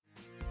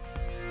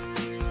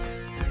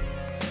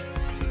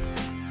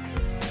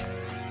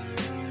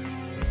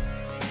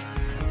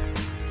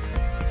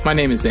My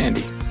name is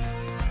Andy.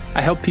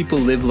 I help people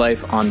live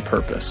life on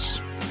purpose.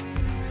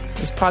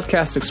 This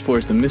podcast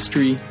explores the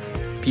mystery,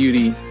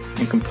 beauty,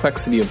 and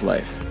complexity of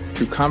life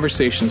through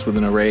conversations with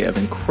an array of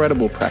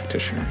incredible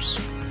practitioners,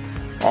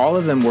 all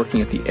of them working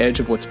at the edge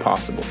of what's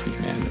possible for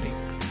humanity.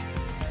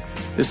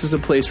 This is a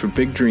place for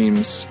big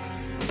dreams,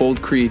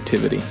 bold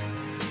creativity,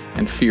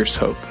 and fierce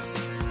hope.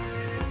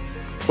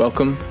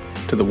 Welcome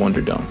to the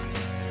Wonder Dome.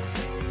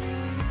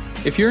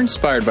 If you're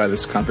inspired by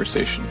this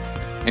conversation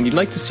and you'd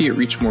like to see it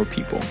reach more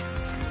people,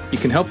 you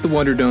can help the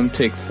Wonder Dome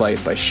take flight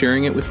by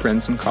sharing it with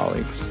friends and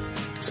colleagues,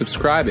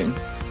 subscribing,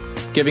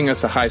 giving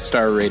us a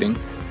 5-star rating,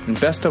 and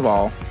best of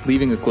all,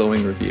 leaving a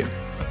glowing review.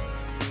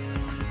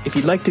 If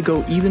you'd like to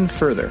go even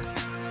further,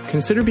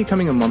 consider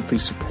becoming a monthly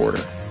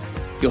supporter.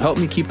 You'll help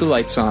me keep the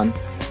lights on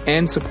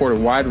and support a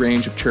wide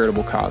range of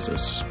charitable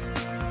causes.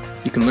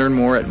 You can learn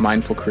more at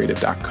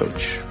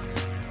mindfulcreative.coach.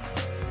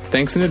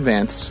 Thanks in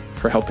advance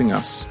for helping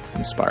us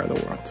inspire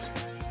the world.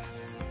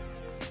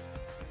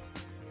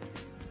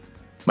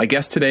 My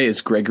guest today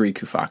is Gregory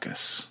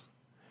Koufacos.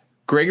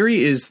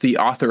 Gregory is the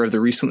author of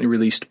the recently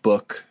released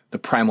book, The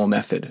Primal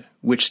Method,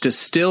 which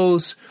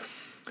distills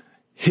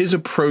his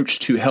approach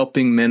to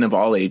helping men of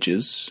all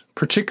ages,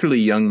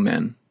 particularly young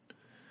men,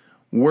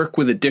 work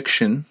with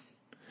addiction,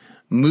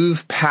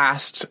 move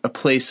past a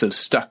place of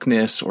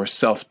stuckness or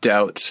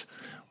self-doubt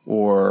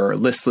or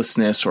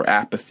listlessness or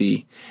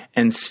apathy,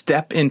 and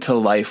step into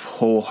life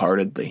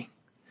wholeheartedly.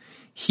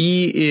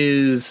 He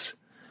is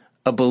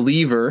a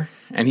believer,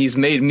 and he's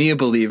made me a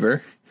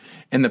believer,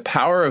 in the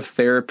power of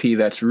therapy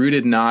that's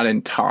rooted not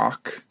in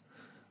talk,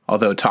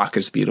 although talk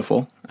is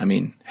beautiful. I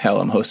mean, hell,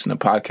 I'm hosting a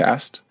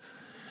podcast,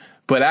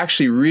 but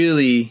actually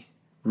really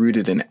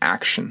rooted in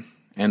action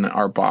and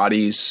our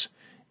bodies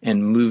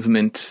and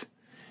movement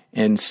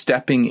and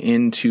stepping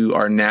into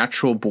our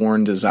natural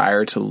born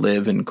desire to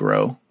live and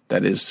grow.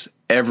 That is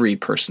every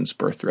person's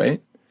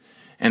birthright.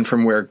 And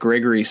from where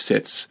Gregory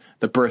sits,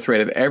 the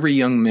birthright of every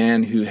young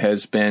man who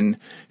has been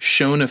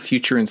shown a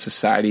future in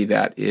society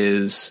that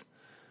is,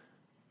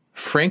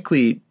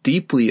 frankly,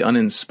 deeply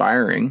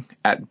uninspiring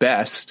at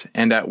best,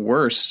 and at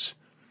worst,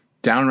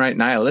 downright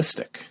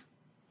nihilistic.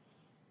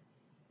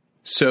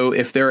 So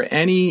if there are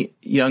any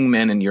young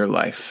men in your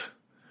life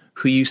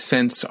who you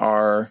sense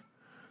are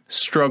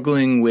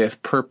struggling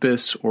with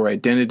purpose or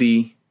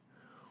identity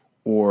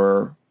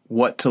or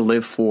what to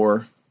live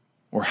for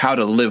or how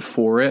to live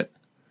for it,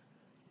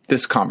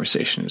 this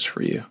conversation is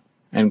for you.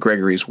 And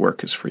Gregory's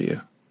work is for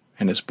you.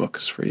 And his book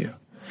is for you.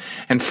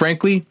 And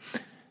frankly,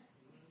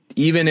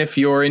 even if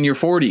you're in your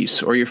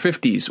 40s or your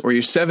 50s or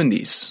your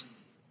 70s,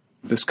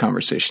 this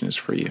conversation is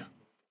for you.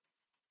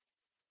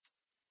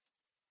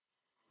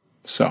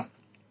 So,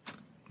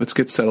 let's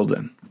get settled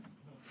in.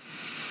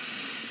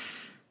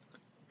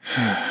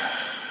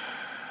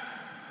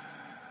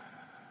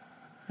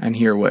 And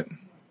hear what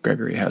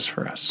Gregory has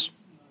for us.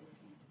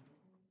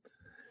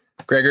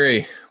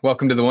 Gregory,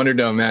 welcome to the Wonder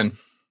Dome, man.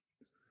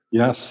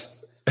 Yes.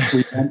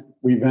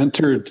 We've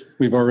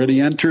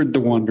already entered the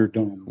Wonder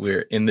Dome.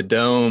 We're in the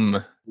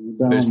dome.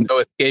 There's no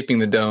escaping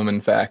the dome,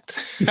 in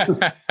fact.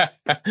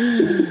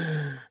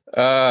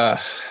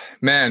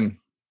 Man,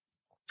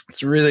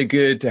 it's really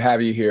good to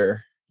have you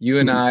here. You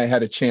and I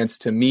had a chance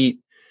to meet.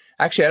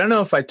 Actually, I don't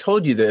know if I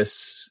told you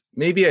this.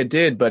 Maybe I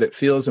did, but it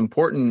feels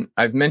important.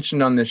 I've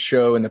mentioned on this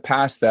show in the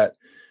past that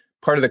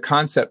part of the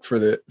concept for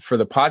the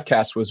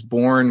podcast was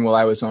born while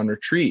I was on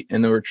retreat.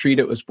 And the retreat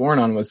it was born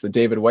on was the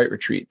David White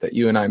retreat that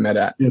you and I met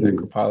at in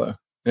Koufacos.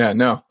 Yeah,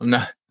 no, I'm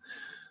not.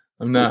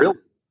 Really?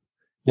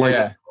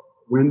 Yeah.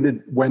 When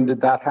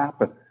did that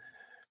happen?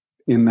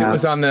 It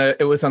was on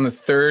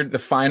the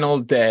final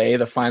day,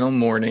 the final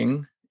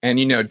morning.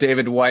 And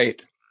David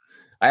White,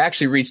 I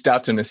actually reached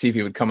out to him to see if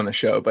he would come on the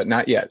show, but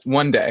not yet.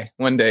 One day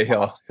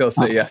he'll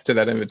say yes to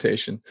that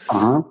invitation.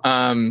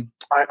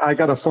 I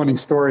got a funny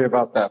story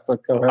about that, but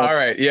go ahead. All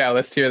right. Yeah,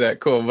 let's hear that.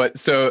 Cool. But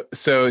so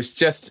it's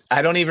just,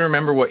 I don't even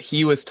remember what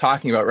he was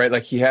talking about, right?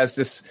 Like he has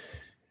this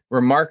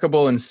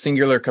remarkable and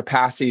singular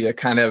capacity to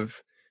kind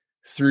of,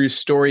 through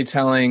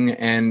storytelling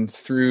and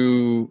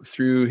through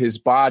his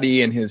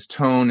body and his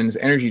tone and his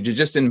energy, to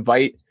just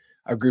invite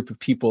a group of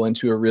people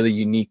into a really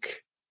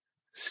unique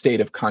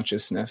state of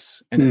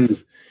consciousness.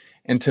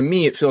 And to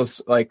me, it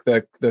feels like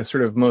the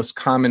sort of most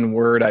common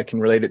word I can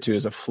relate it to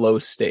is a flow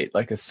state,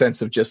 like a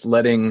sense of just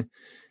letting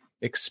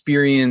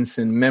experience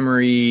and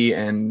memory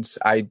and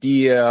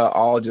idea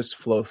all just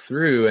flow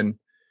through.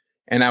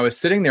 And I was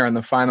sitting there on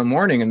the final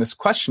morning, and this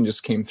question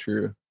just came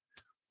through: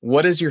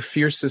 what is your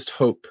fiercest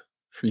hope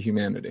for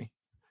humanity?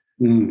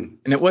 And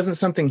it wasn't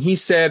something he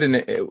said, and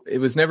it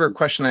was never a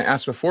question I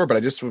asked before, but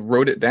I just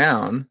wrote it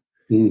down.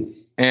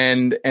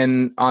 And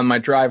on my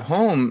drive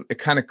home, it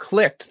kind of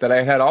clicked that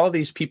I had all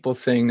these people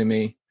saying to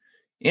me,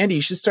 Andy,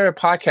 you should start a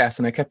podcast.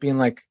 And I kept being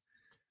like,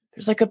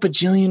 there's like a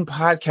bajillion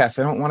podcasts.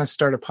 I don't want to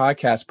start a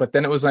podcast. But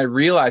then it was, I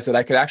realized that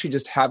I could actually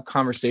just have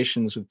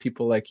conversations with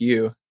people like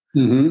you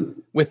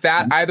with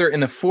that either in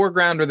the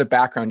foreground or the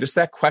background, just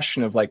that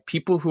question of like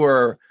people who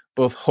are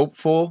both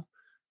hopeful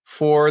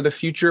for the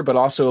future, but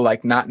also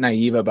like not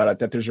naive about it,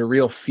 that there's a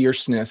real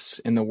fierceness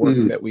in the work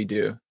that we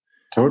do.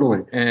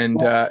 Totally.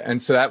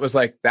 And so that was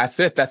like, that's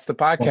it. That's the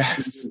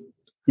podcast.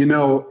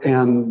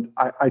 And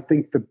I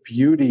think the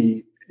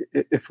beauty,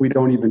 if we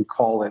don't even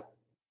call it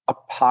a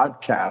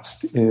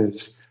podcast,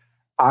 is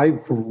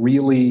I've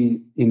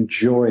really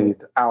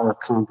enjoyed our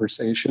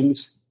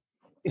conversations.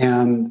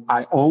 And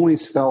I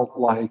always felt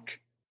like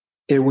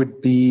it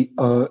would be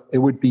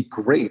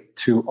great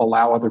to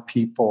allow other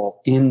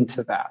people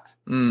into that,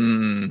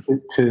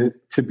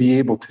 to be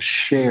able to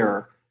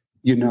share,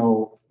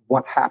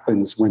 what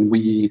happens when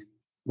we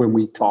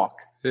talk.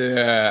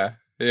 Yeah.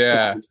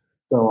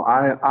 So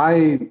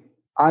I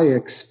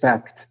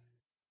expect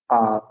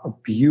a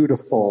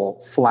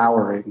beautiful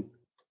flowering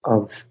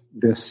of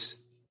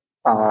this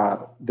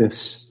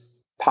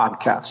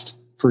podcast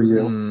for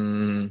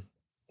you.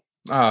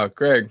 Oh,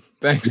 Greg,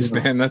 thanks,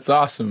 man. That's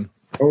awesome.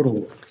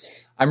 Totally.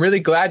 I'm really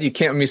glad you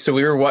came with me. So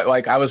we were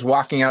I was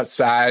walking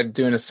outside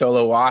doing a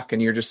solo walk,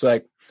 and you're just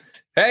like,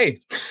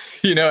 hey,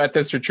 at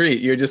this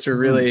retreat, you're just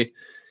really,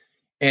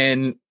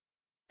 and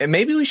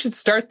maybe we should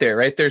start there,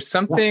 right? There's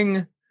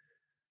something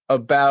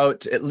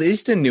about, at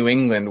least in New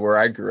England where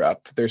I grew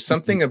up, there's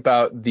something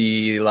about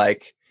the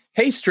like,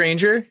 hey,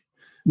 stranger,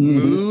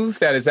 move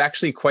that is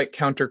actually quite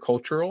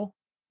countercultural.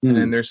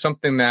 And there's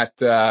something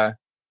that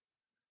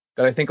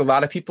I think a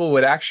lot of people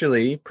would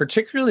actually,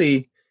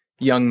 particularly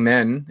young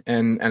men,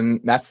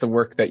 and that's the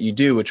work that you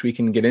do, which we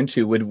can get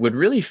into, would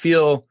really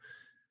feel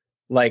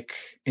like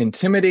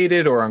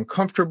intimidated or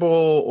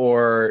uncomfortable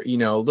or,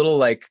 a little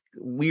like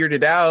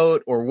weirded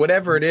out or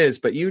whatever it is.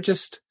 But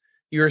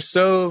you're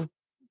so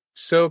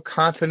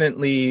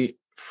confidently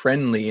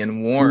friendly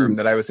and warm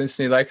that I was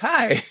instantly like,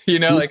 hi,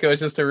 like it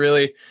was just a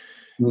really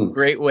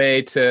great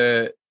way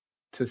to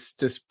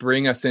just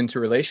bring us into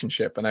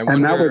relationship. And that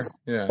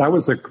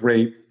was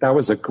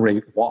a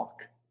great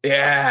walk.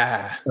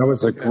 Yeah. That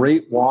was a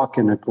great walk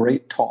and a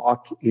great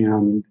talk.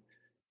 And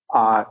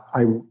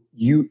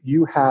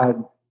you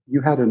had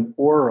an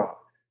aura,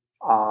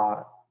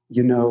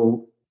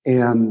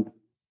 and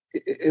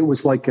it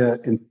was like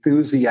an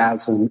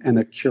enthusiasm and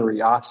a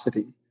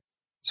curiosity.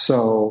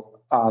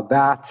 So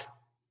that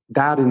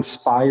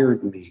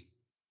inspired me.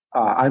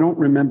 I don't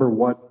remember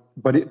what,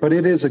 but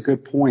it is a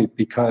good point,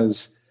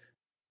 because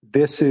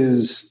this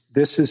is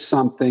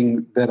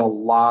something that a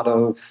lot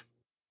of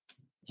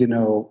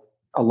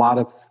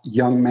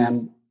young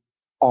men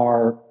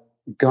are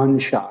gun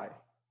shy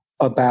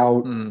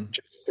about,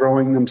 just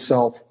throwing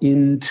themselves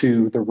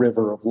into the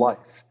river of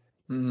life,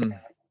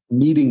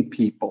 meeting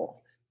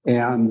people,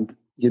 and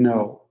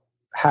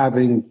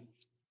having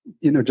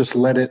just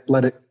let it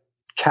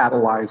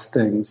catalyze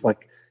things.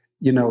 Like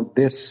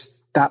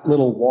that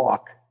little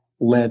walk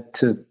led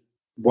to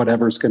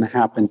whatever's going to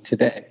happen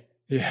today.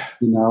 Yeah.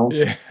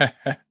 Yeah.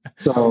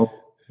 So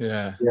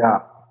yeah.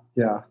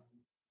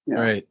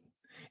 Right.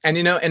 And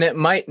and it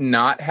might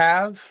not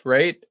have,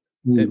 right?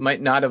 It might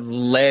not have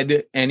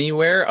led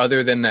anywhere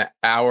other than the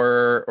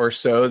hour or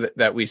so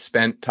that we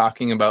spent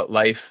talking about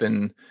life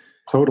and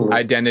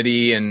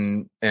identity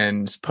and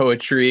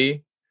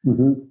poetry.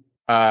 And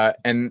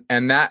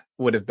that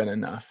would have been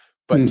enough.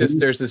 But just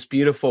there's this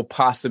beautiful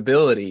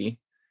possibility.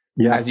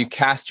 Yeah. As you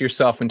cast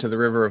yourself into the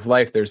river of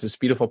life, there's this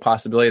beautiful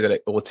possibility that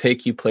it will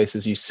take you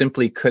places you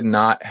simply could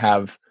not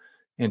have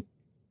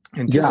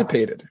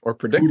anticipated or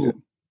predicted.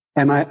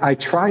 And I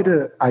try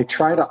to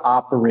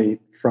operate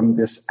from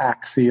this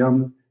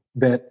axiom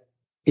that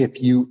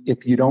if you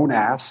don't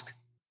ask,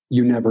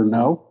 you never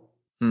know.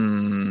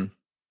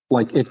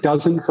 Like, it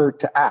doesn't hurt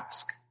to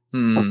ask.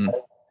 Okay?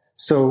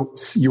 So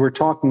you were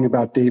talking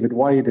about David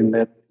White, and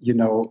that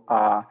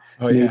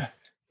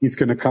he's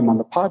going to come on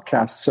the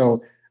podcast.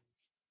 So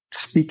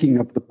speaking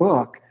of the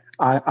book,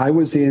 I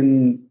was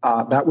in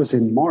that was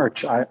in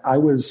March. I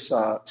was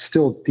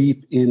still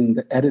deep in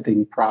the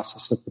editing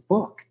process of the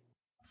book.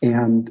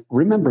 And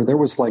remember, there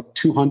was like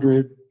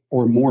 200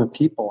 or more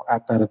people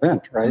at that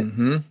event, right?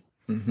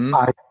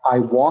 I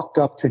walked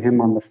up to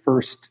him on the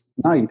first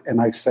night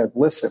and I said,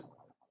 listen,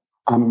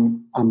 I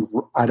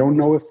don't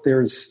know if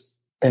there's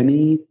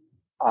any,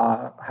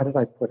 how did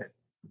I put it?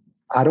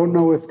 I don't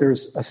know if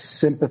there's a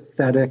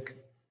sympathetic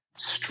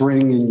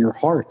string in your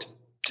heart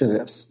to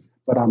this,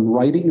 but I'm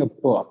writing a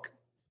book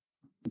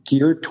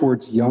geared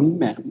towards young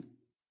men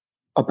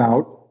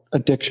about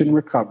addiction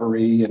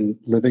recovery and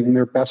living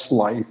their best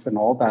life and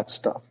all that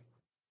stuff.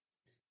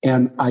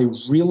 And I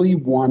really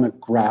want to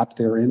grab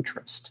their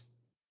interest.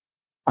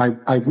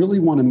 I really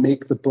want to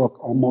make the book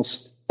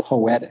almost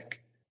poetic,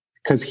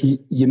 because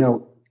he,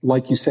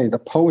 like you say, the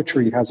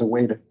poetry has a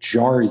way to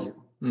jar you,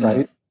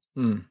 right?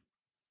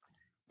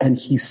 And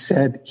he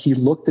said, he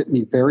looked at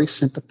me very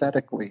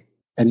sympathetically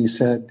and he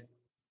said,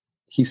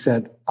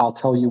 I'll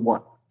tell you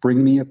what,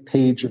 bring me a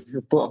page of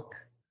your book.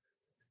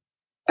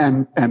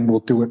 And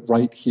we'll do it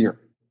right here.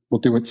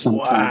 We'll do it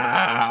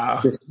sometime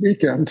this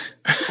weekend.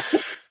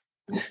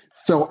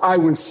 So I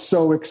was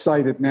so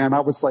excited, man. I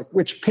was like,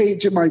 which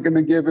page am I going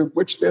to give him?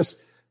 Which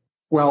this?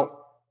 Well,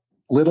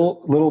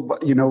 little,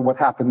 what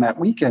happened that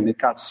weekend, it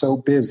got so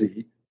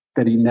busy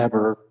that he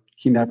never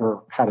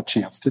had a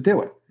chance to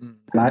do it.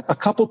 And a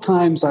couple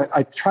times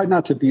I tried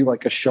not to be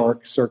like a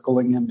shark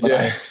circling him,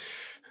 but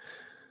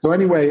so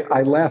anyway,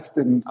 I left,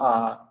 and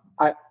I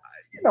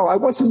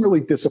wasn't really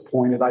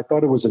disappointed. I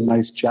thought it was a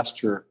nice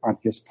gesture on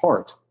his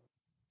part.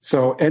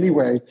 So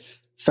anyway,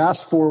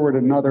 fast forward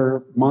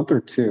another month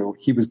or two,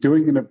 he was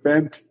doing an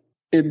event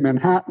in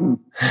Manhattan,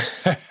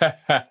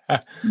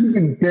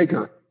 even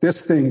bigger.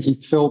 This thing, he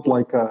filled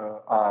like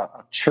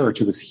a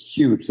church. It was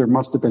huge. There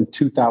must have been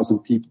 2,000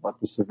 people at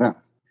this event.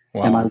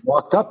 Wow. And I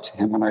walked up to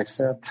him and I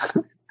said,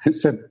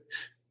 do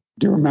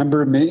you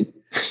remember me?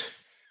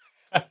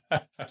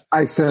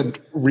 I said,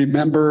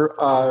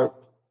 remember,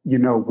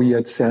 we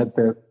had said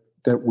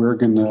that we're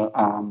going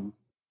to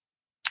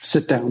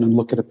sit down and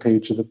look at a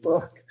page of the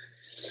book.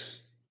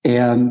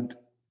 And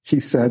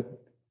he's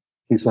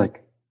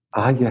like,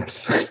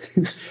 yes.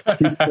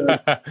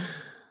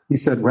 he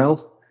said,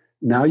 well,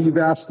 now you've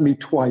asked me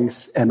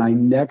twice, and I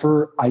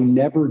never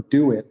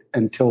do it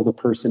until the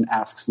person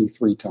asks me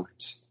 3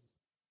 times.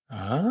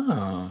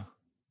 Oh,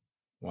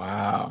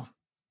 wow.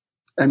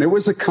 And it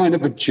was a kind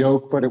of a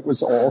joke, but it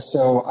was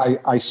also,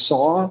 I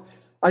saw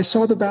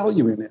the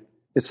value in it.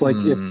 It's like,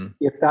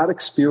 if that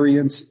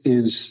experience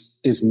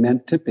is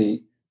meant to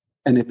be,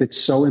 and if it's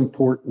so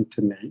important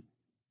to me,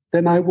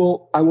 then I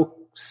will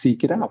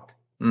seek it out.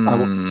 I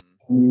will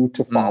continue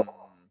to follow.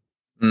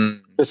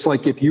 Just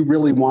like if you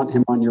really want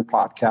him on your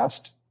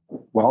podcast,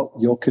 well,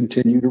 you'll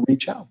continue to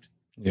reach out.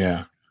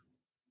 Yeah.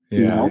 Yeah.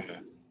 You know?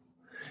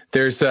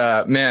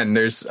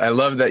 I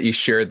love that you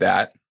shared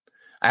that.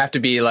 I have to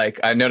be like,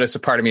 I notice a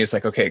part of me is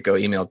like, okay, go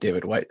email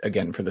David White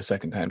again for the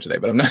second time today,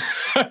 but I'm not.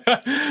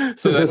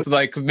 So that's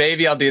like,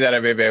 maybe I'll do that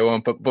or maybe I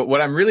won't. But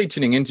what I'm really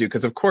tuning into,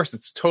 because of course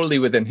it's totally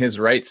within his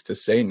rights to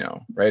say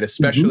no, right?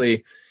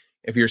 Especially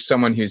if you're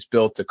someone who's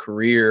built a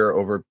career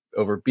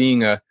over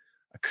being a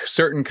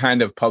certain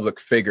kind of public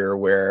figure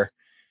where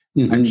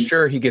I'm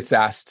sure he gets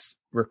asked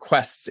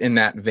requests in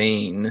that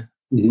vein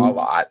a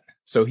lot.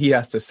 So he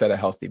has to set a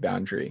healthy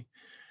boundary.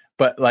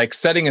 But like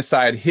setting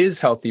aside his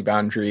healthy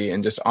boundary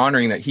and just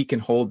honoring that he can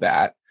hold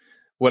that.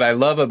 What I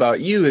love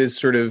about you is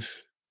sort of,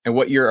 and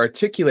what you're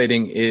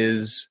articulating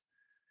is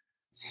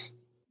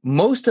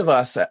most of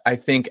us, I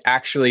think,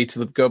 actually,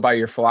 to go by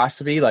your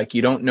philosophy, like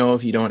you don't know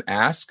if you don't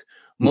ask.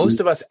 Most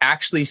of us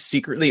actually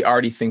secretly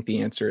already think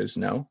the answer is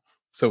no.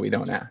 So we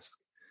don't ask.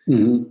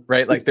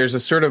 Right? Like there's a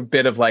sort of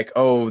bit of like,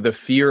 oh, the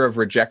fear of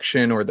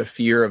rejection or the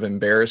fear of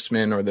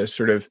embarrassment or the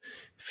sort of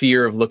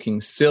fear of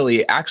looking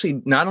silly actually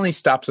not only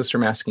stops us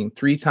from asking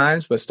 3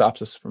 times, but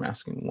stops us from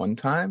asking 1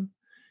 time.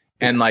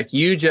 Yes. And like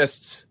you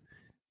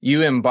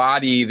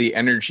embody the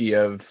energy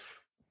of,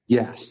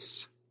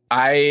 yes,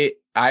 I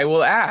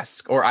will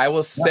ask, or I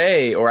will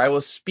say, or I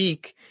will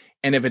speak.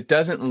 And if it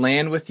doesn't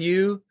land with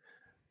you,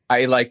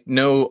 I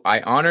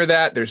honor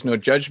that. There's no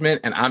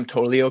judgment and I'm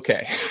totally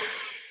okay.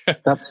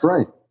 That's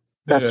right.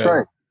 That's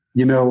right.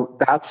 You know,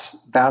 that's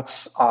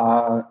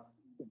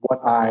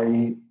what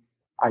I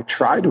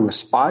try to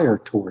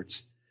aspire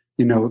towards.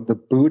 You know, the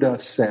Buddha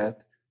said,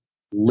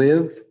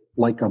 live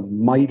like a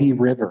mighty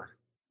river.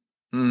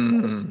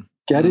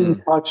 Get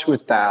in touch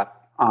with that.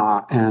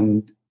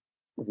 And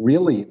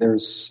really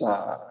there's,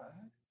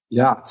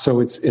 so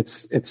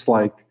it's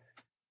like,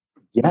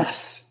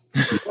 yes,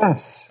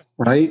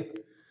 right.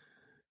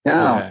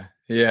 Yeah.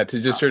 Yeah. To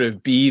just sort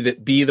of be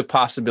the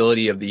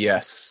possibility of the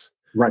yes.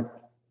 Right.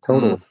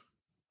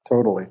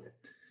 Totally.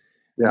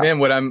 Yeah. Man,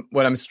 what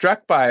I'm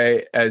struck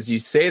by as you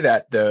say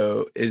that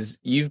though, is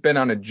you've been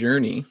on a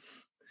journey.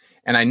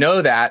 And I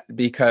know that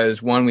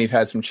because 1, we've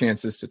had some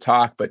chances to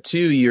talk, but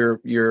 2,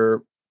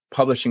 you're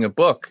publishing a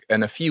book,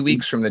 and a few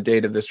weeks from the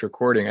date of this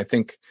recording, I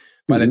think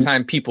by the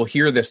time people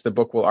hear this, the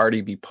book will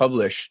already be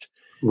published.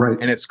 Right.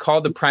 And it's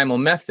called The Primal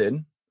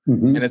Method.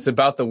 And it's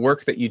about the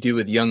work that you do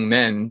with young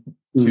men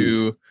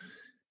to,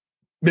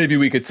 maybe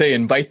we could say,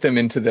 invite them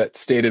into that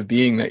state of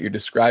being that you're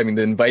describing,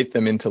 to invite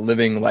them into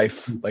living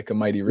life like a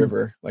mighty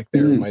river, like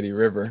they're a mighty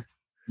river.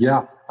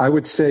 Yeah. I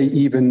would say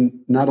even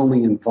not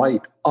only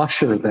invite,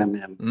 usher them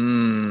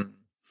in,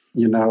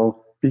 you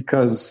know,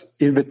 because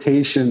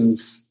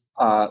invitations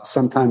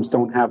sometimes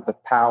don't have the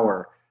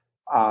power.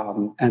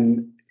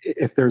 And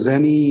if there's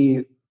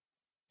any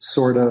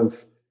sort of,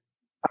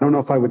 I don't know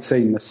if I would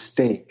say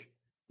mistake,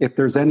 if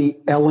there's any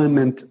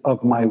element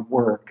of my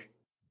work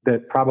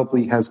that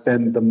probably has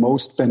been the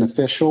most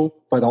beneficial,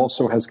 but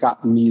also has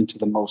gotten me into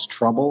the most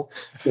trouble,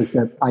 is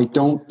that I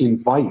don't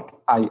invite,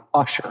 I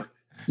usher.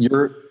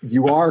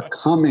 You are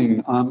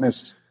coming on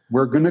this,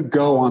 we're going to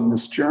go on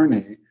this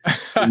journey.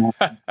 And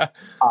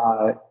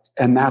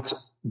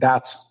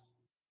that's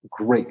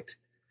great.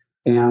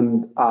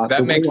 And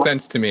that makes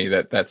sense to me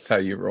that's how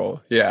you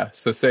roll. Yeah.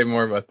 So say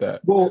more about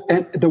that. Well,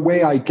 and the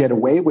way I get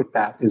away with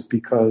that is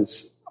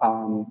because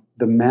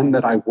the men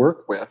that I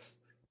work with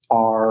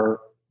are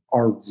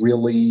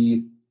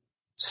really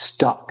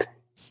stuck,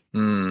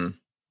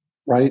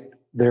 right?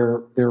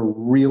 They're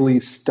really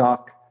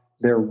stuck.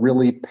 They're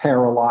really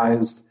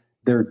paralyzed.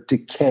 They're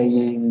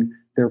decaying.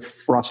 they're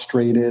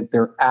frustrated,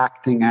 they're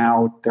acting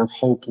out, they're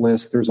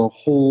hopeless. There's a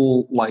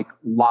whole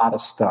lot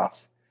of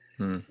stuff.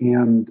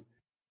 And,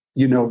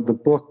 the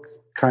book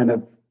kind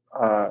of,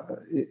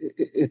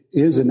 it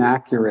is an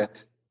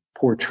accurate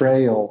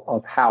portrayal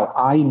of how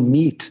I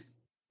meet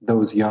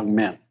those young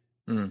men.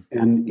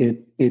 And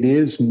it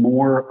is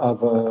more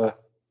of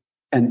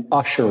an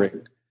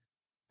ushering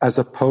as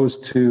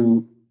opposed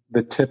to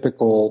the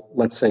typical,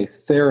 let's say,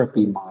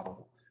 therapy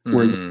model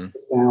where you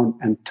sit down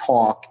and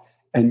talk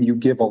and you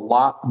give a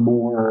lot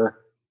more,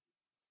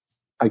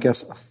 I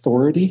guess,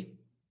 authority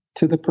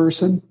to the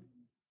person,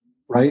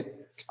 right?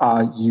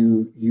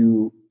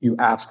 You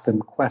ask them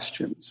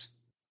questions,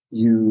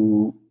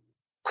 you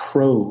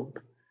probe,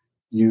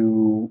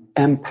 you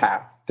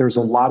empath. There's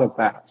a lot of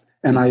that.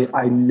 And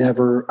I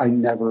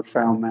never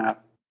found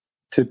that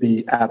to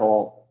be at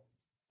all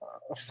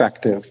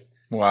effective.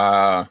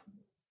 Wow.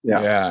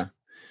 Yeah.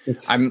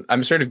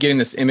 I'm sort of getting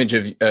this image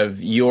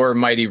of your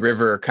mighty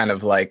river kind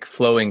of like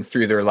flowing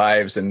through their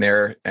lives, and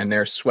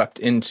they're swept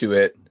into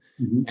it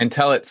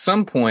until at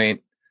some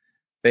point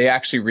they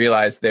actually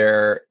realize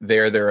they're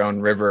their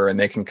own river and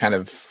they can kind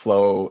of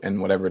flow in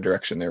whatever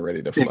direction they're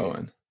ready to flow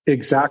in.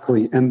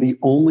 Exactly. And the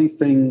only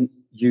thing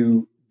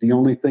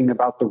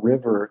about the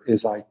river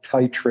is I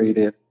titrate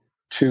it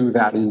to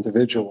that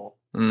individual.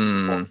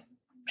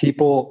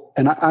 People,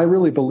 and I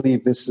really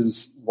believe this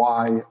is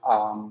why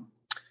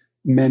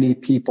many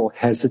people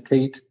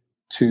hesitate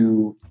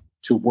to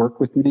work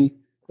with me,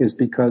 is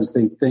because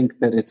they think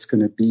that it's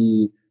going to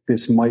be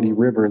this mighty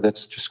river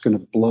that's just going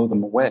to blow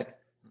them away.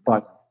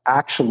 But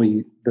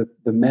actually, the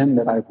men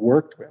that I've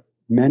worked with,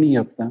 many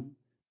of them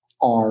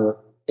are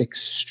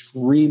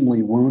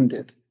extremely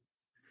wounded.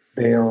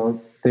 They are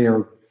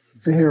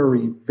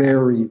very,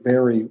 very,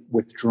 very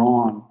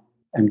withdrawn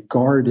and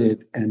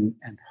guarded and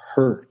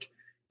hurt.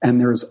 And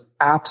there's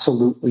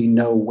absolutely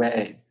no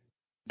way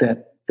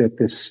that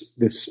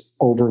this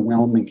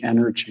overwhelming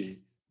energy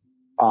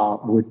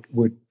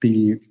would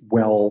be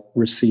well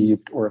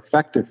received or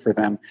effective for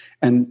them.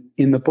 And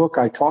in the book,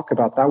 I talk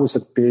about that was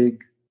a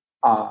big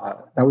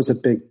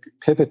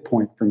pivot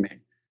point for me,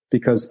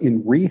 because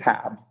in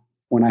rehab,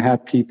 when I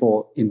had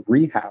people in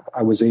rehab,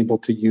 I was able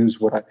to use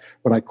what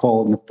I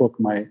call in the book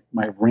my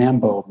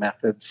Rambo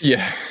methods.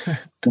 Yeah.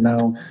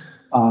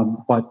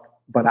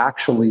 But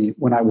actually,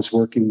 when I was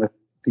working with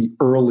the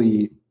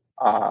early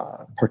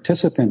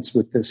participants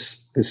with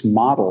this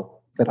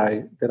model that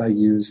I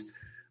use,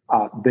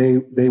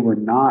 they were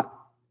not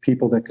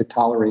people that could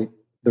tolerate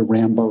the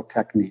Rambo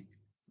technique.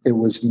 It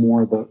was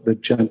more the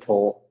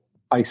gentle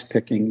ice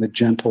picking, the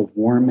gentle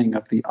warming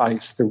of the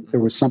ice. There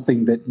was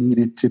something that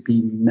needed to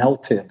be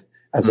melted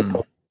as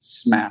opposed to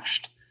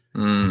smashed.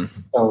 But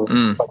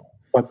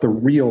the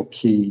real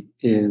key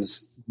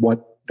is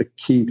what the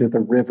key to the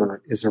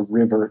river is. A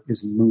river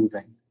is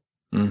moving.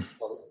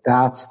 So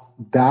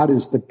that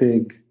is the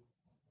big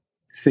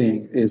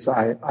thing. Is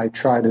I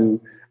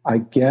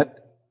get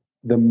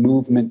the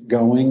movement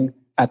going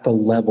at the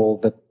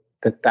level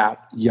that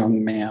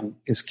young man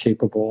is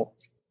capable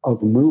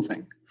of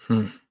moving.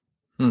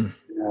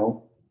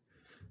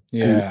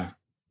 Yeah.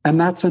 And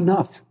that's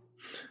enough.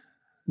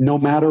 No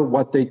matter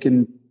what they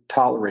can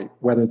tolerate,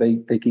 whether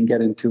they can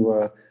get into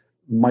a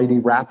mighty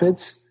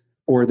rapids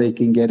or they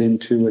can get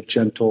into a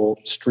gentle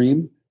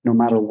stream, no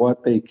matter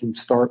what they can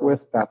start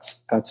with,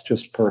 that's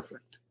just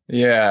perfect.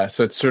 Yeah.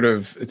 So it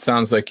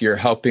sounds like you're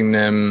helping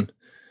them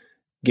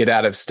get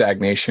out of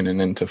stagnation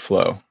and into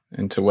flow,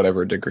 into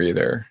whatever degree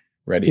they're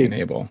ready and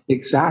able.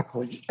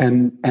 Exactly.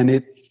 And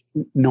it,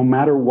 no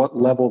matter what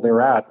level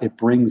they're at, it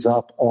brings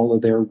up all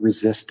of their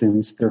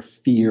resistance, their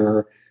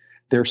fear,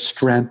 their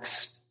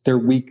strengths, their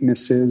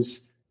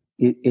weaknesses.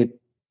 It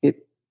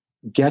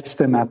gets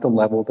them at the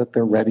level that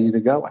they're ready to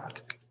go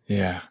at.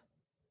 Yeah.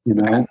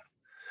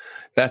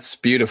 That's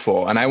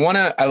beautiful. And I want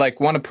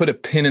to put a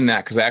pin in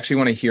that, because I actually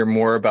want to hear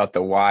more about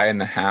the why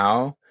and the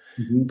how.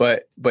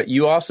 But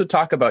you also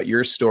talk about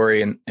your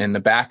story in the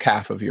back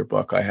half of your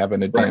book. I have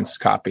an advanced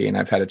copy, and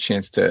I've had a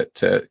chance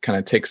to kind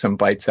of take some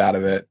bites out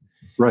of it.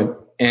 Right.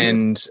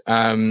 And,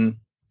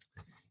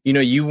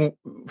 you,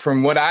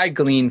 from what I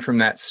gleaned from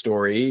that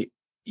story,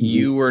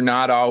 you were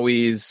not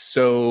always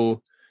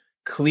so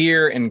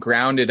clear and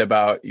grounded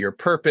about your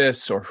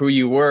purpose or who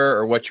you were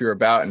or what you were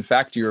about. In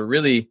fact, you were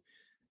really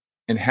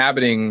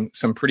inhabiting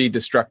some pretty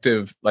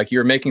destructive, like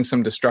you're making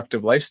some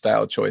destructive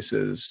lifestyle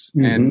choices.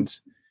 And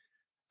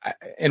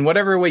in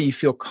whatever way you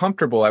feel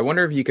comfortable, I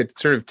wonder if you could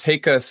sort of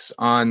take us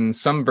on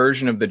some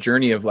version of the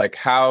journey of like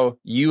how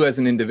you as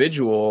an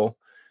individual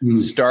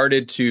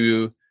started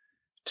to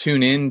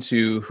tune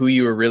into who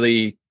you were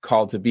really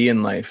called to be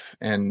in life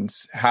and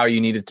how you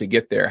needed to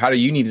get there. How do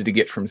you needed to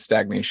get from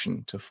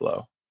stagnation to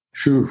flow?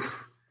 Phew.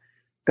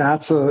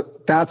 That's a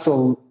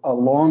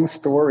long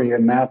story.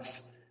 And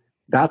that's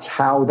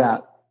how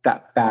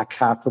that back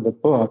half of the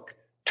book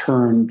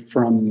turned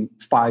from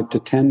 5 to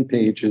 10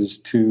 pages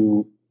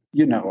to,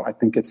 I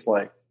think it's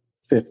like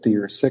 50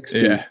 or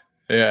 60.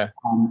 Yeah.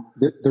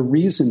 The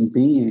reason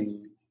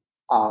being,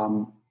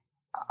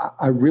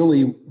 I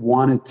really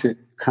wanted to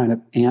kind of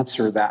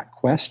answer that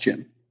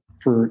question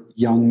for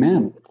young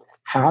men.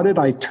 How did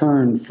I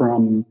turn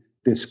from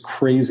this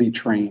crazy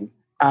train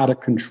out of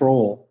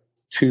control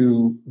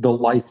to the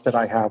life that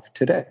I have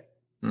today?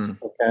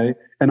 Okay.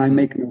 And I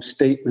make no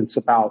statements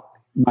about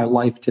my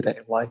life today,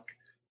 like,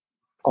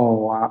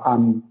 oh,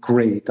 I'm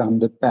great, I'm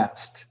the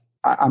best.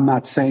 I'm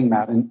not saying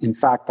that. In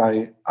fact,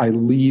 I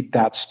lead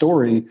that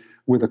story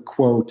with a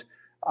quote,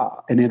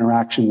 an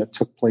interaction that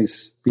took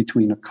place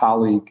between a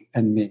colleague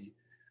and me,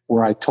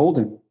 where I told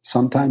him,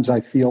 sometimes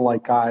I feel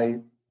like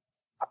I've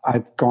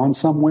gone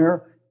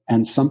somewhere,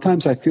 and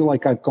sometimes I feel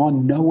like I've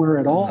gone nowhere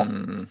at all.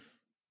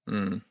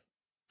 And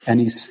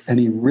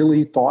he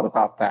really thought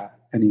about that,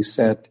 and he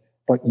said,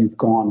 but you've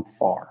gone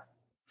far.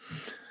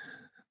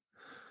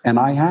 And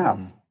I have.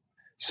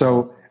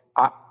 So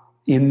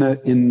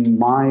in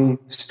my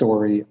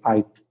story,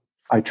 I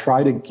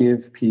try to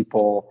give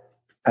people,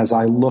 as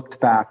I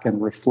looked back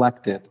and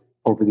reflected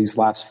over these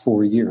last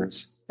 4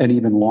 years, and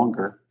even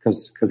longer,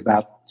 because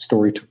that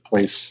story took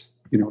place,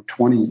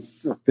 20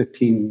 or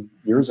 15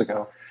 years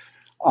ago.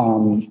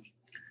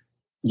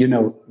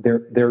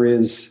 There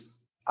is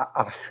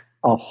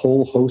a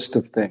whole host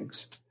of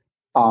things.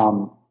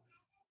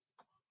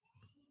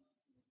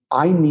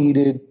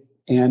 Andy,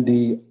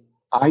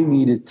 I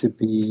needed to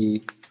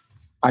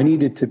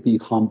be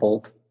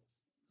humbled.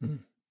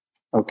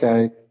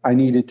 Okay. I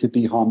needed to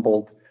be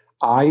humbled.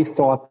 I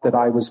felt that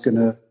I was going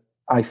to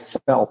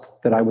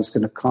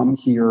come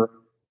here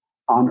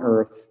on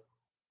earth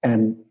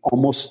and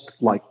almost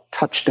like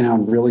touch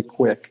down really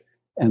quick.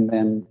 And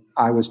then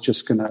I was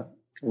just going to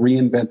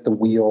reinvent the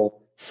wheel,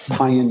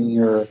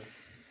 pioneer,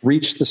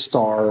 reach the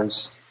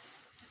stars.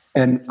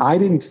 And I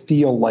didn't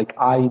feel like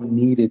I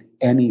needed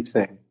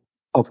anything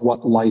of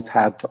what life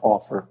had to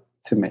offer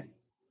to me.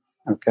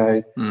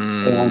 Okay.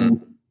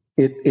 And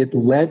it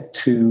led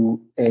to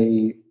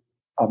a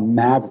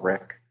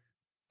maverick,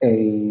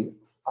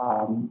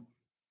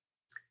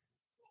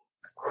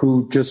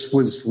 who just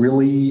was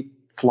really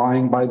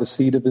flying by the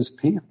seat of his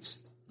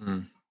pants.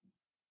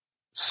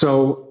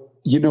 So,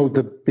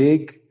 the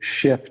big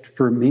shift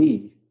for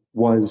me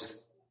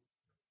was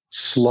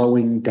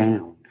slowing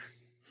down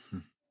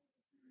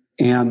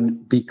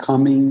and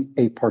becoming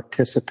a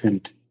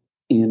participant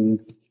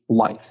in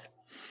life.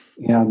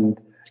 And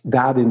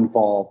that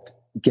involved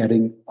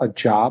getting a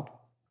job.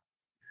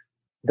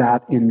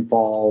 That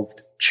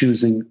involved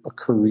choosing a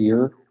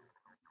career.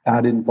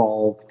 That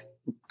involved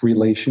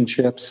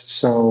relationships.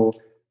 So,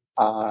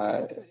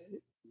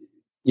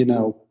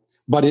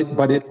 but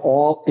it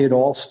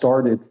all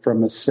started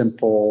from a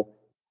simple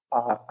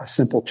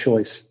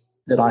choice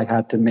that I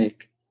had to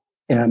make,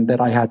 and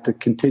that I had to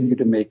continue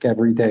to make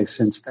every day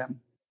since then.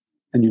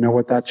 And you know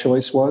what that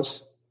choice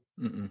was?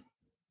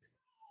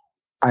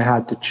 I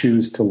had to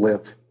choose to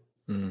live.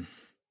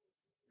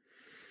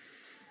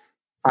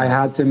 I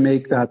had to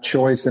make that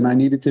choice, and I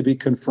needed to be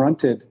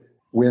confronted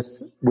with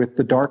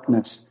the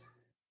darkness,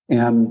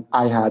 and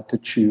I had to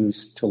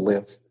choose to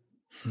live.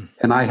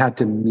 And I had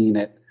to mean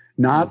it.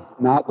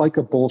 Not like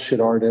a bullshit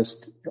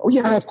artist. Oh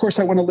yeah, of course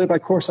I want to live.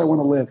 Of course I want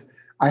to live.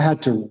 I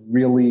had to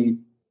really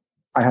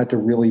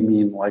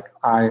mean, like,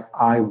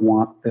 I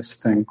want this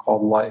thing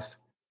called life.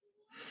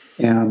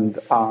 And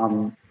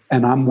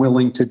I'm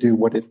willing to do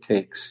what it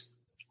takes.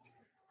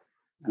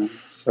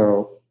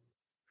 So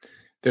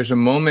there's a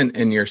moment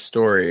in your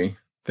story.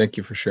 Thank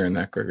you for sharing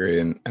that, Gregory.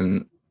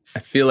 And I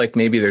feel like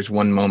maybe there's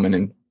one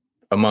moment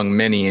among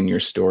many in your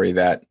story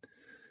that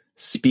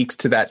speaks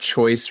to that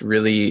choice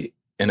really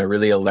in a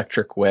really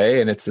electric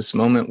way. And it's this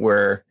moment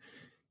where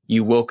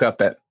you woke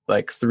up at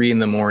like 3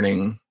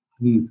 a.m.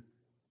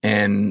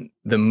 and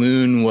the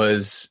moon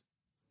was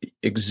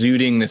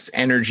exuding this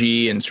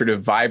energy and sort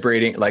of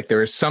vibrating. Like there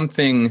was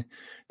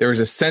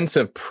a sense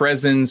of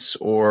presence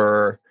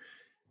or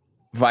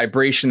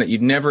vibration that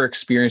you'd never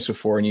experienced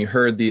before. And you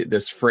heard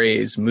this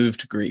phrase, move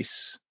to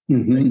Greece.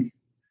 And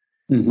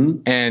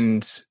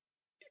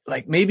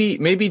like,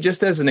 maybe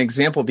just as an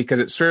example, because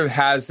it sort of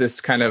has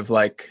this kind of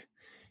like,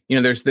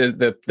 there's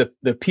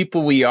the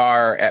people we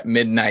are at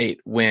midnight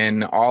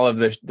when all of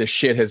the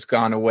shit has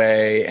gone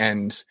away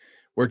and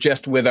we're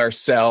just with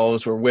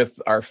ourselves. We're with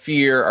our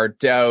fear, our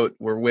doubt.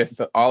 We're with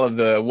all of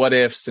the what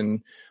ifs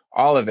and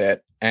all of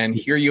it. And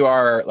here you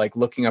are, like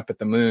looking up at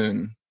the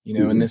moon,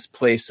 in this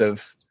place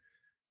of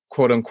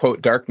quote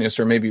unquote darkness,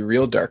 or maybe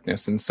real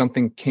darkness, and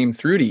something came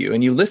through to you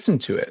and you listened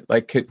to it.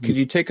 Like, could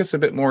you take us a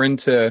bit more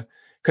into,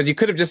 because you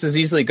could have just as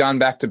easily gone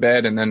back to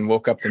bed and then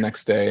woke up the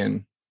next day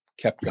and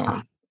kept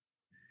going.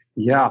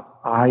 Yeah.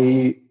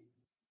 I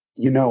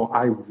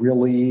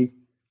really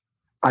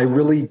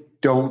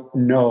don't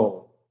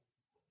know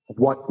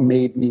what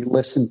made me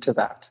listen to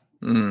that.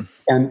 And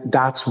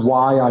that's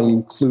why I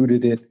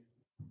included it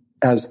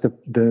as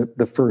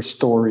the first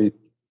story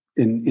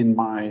in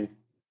my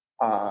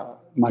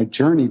my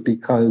journey,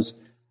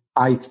 because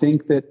I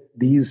think that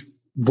these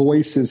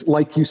voices,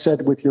 like you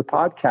said with your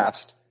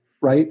podcast,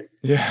 right?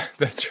 Yeah,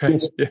 that's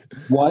right. Yeah.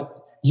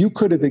 What you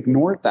could have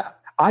ignored that.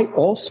 I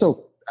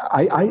also,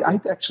 I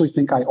actually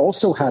think I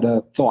also had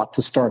a thought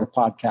to start a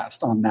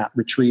podcast on that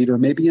retreat, or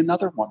maybe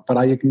another one, but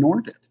I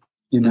ignored it.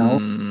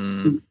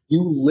 You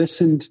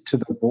listened to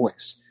the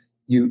voice.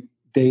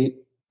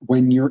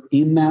 When you're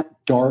in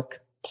that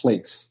dark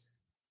place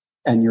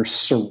and you're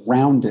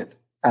surrounded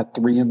at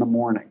 3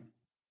 a.m.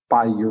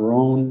 by your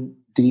own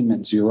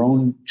demons, your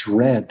own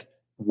dread,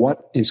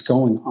 what is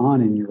going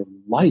on in your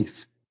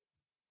life,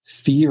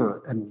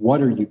 fear, and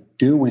what are you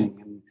doing?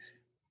 And,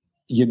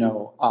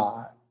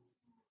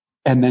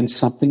 and then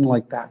something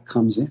like that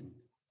comes in,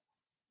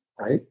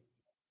 right?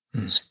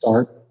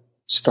 Start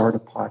a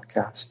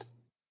podcast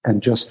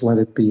and just let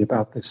it be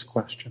about this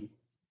question.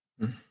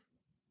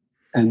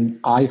 And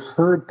I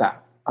heard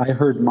that. I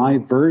heard my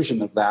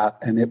version of that,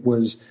 and it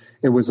was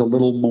a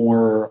little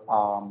more,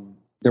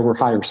 there were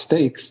higher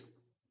stakes,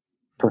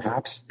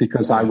 perhaps,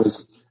 because I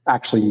was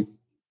actually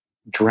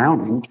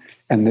drowning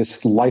and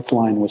this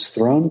lifeline was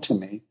thrown to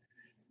me,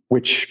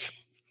 which,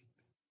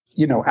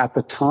 at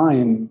the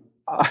time,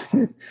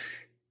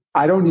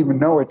 I don't even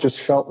know. It just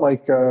felt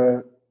like,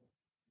 I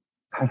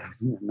don't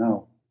even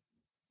know.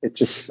 It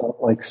just felt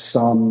like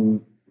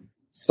some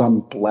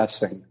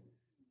blessing.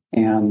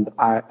 And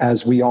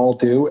as we all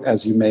do,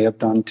 as you may have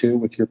done too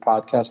with your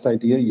podcast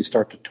idea, you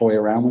start to toy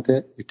around with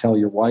it. You tell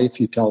your wife,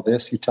 you tell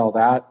this, you tell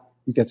that,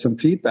 you get some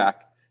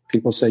feedback.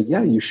 People say,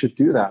 yeah, you should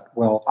do that.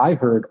 Well, I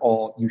heard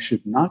you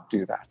should not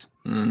do that.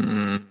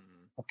 Mm-hmm.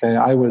 Okay.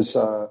 I was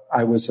a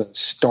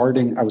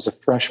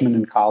freshman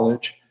in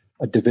college,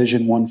 a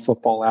Division I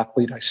football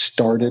athlete. I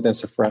started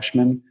as a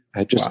freshman.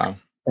 I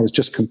was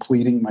just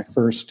completing my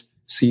first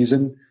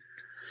season.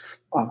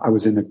 I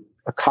was in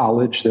a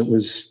college that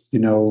was,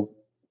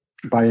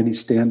 by any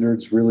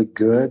standards, really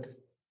good.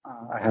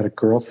 I had a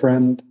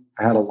girlfriend.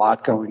 I had a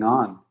lot going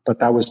on, but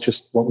that was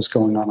just what was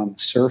going on the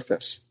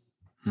surface.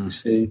 You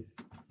see?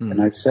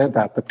 And I said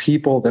that the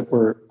people that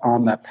were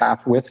on that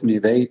path with me,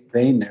 they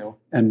knew.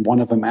 And one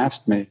of them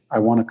asked me, I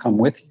want to come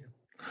with you.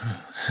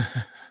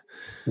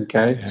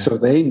 Okay. Yeah. So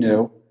they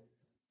knew,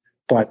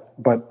 but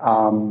it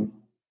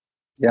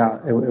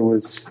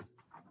was,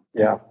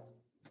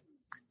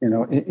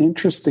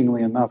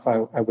 interestingly enough,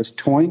 I was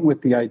toying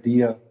with the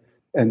idea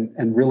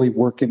and really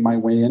working my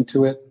way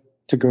into it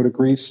to go to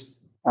Greece,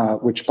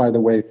 which, by the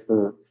way,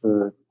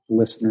 for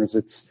listeners,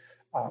 it's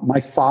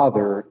my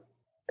father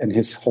and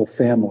his whole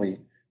family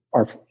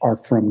are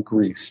from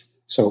Greece.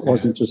 So it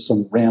wasn't just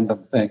some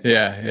random thing.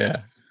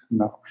 Yeah.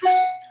 No.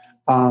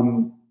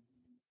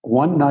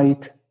 One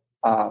night,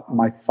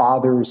 my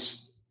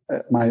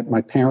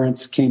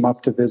parents came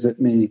up to visit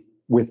me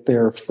with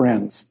their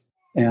friends,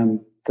 and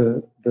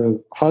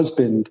the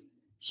husband,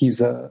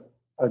 he's a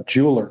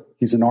jeweler.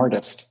 He's an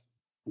artist.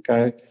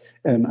 Okay.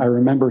 And I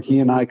remember he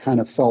and I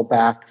kind of fell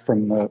back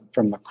from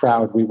the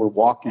crowd. We were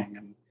walking,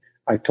 and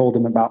I told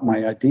him about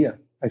my idea.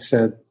 I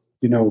said,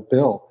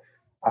 Bill,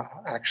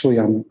 actually,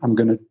 I'm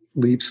going to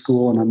leave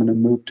school and I'm going to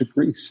move to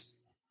Greece.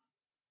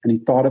 And he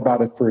thought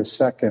about it for a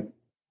second,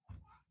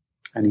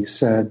 and he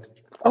said,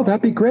 oh,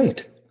 that'd be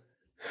great.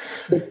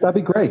 That'd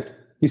be great.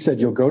 He said,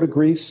 you'll go to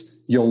Greece,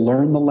 you'll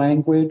learn the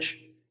language.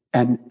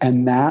 And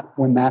that,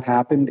 when that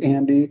happened,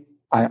 Andy,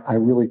 I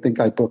really think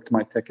I booked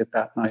my ticket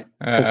that night.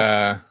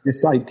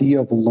 This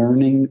idea of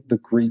learning the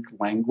Greek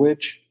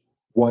language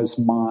was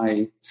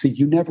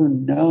you never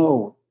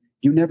know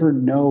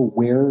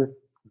where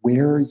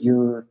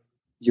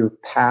your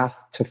path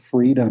to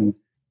freedom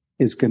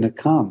is going to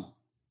come.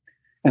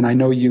 And I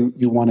know you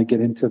want to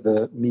get into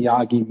the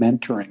Miyagi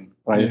mentoring,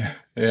 right?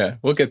 Yeah.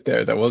 We'll get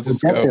there though. We'll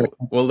just go.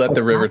 We'll let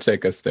the river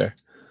take us there.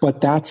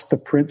 But that's the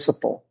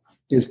principle,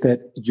 is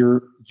that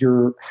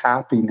your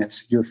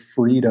happiness, your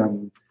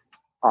freedom,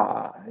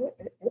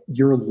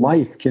 your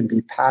life can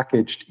be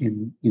packaged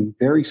in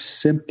very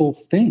simple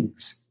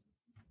things,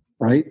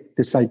 right?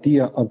 This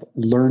idea of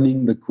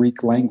learning the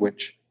Greek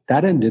language,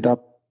 that ended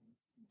up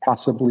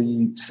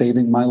possibly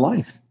saving my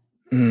life.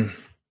 Man,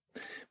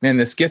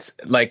 this gets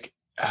like,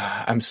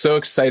 I'm so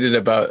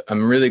excited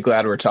I'm really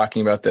glad we're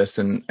talking about this.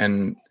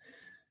 And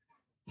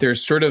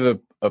there's sort of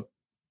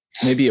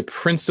maybe a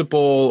principle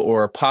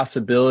or a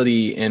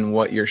possibility in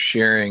what you're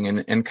sharing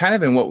and kind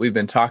of in what we've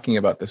been talking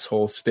about this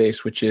whole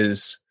space, which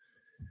is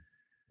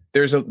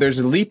there's a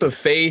leap of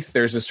faith.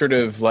 There's a sort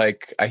of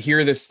like, I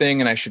hear this thing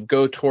and I should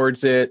go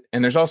towards it.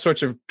 And there's all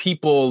sorts of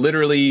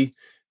literally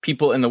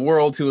people in the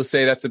world who will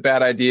say that's a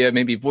bad idea.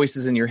 Maybe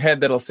voices in your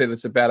head that'll say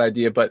that's a bad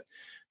idea, but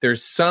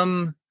there's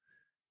some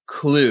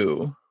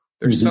clue,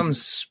 there's some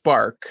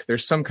spark,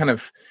 there's some kind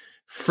of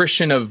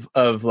friction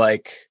of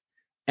like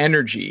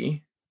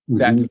energy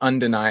that's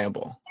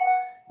undeniable.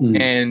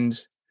 And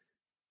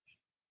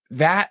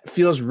that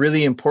feels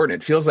really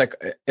important. It feels like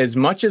as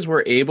much as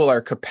we're able,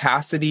 our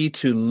capacity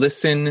to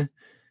listen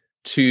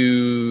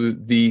to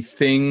the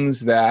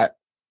things that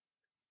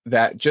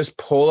just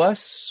pull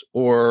us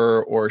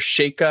or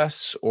shake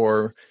us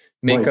or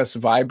make us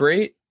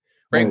vibrate,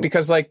 right?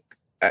 Because like,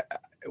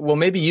 well,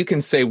 maybe you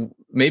can say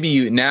maybe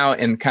you now,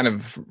 and kind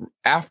of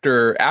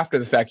after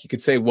the fact, you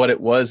could say what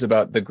it was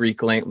about the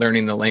Greek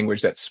learning the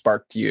language that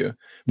sparked you.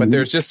 But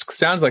there's just,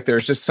 sounds like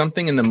there's just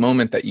something in the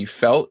moment that you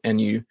felt and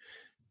you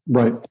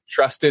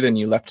trusted and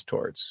you leapt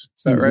towards.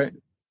 Is that right?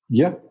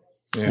 Yeah.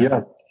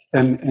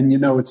 And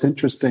it's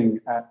interesting.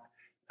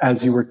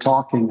 As you were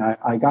talking,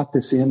 I got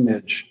this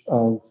image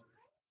of,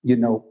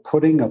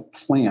 putting a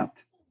plant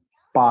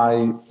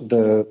by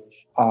the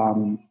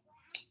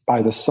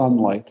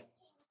sunlight.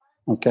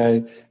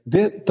 Okay.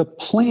 The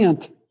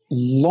plant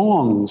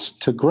longs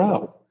to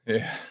grow.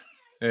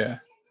 Yeah.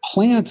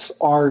 Plants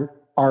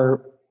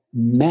are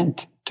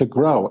meant to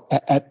grow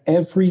at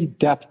every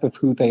depth of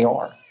who they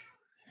are.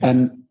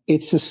 And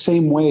it's the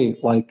same way,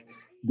 like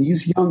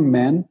these young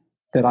men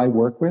that I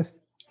work with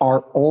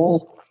are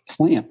all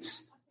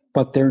plants,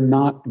 but they're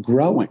not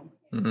growing.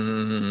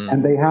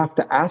 And they have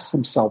to ask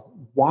themselves,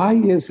 why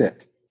is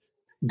it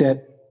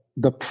that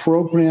the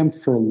program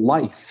for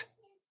life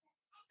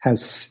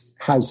is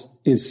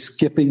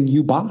skipping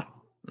you by?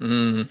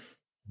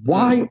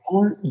 Why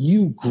aren't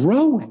you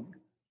growing?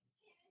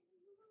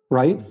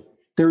 Right?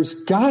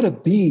 There's got to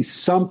be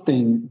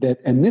something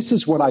and this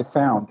is what I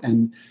found,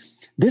 and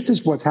this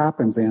is what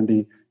happens,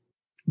 Andy.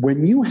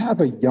 When you have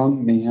a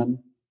young man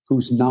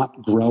who's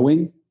not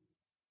growing,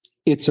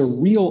 it's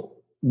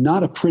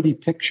not a pretty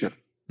picture.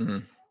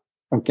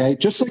 Okay?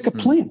 Just like a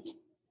plant.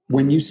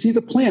 When you see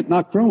the plant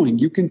not growing,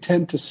 you can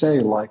tend to say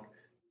like,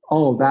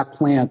 oh, that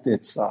plant,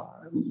 it's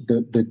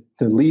the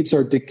leaves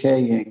are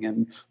decaying,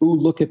 and ooh,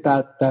 look at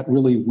that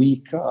really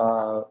weak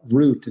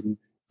root. And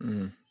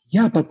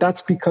yeah, but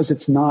that's because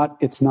it's not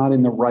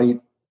in the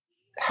right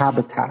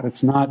habitat.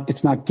 It's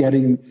not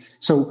getting.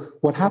 So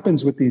what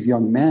happens with these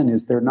young men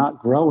is they're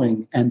not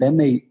growing, and then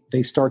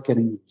they start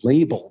getting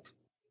labeled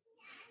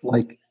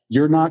like,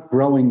 you're not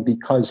growing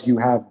because you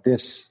have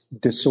this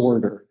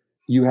disorder,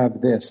 you have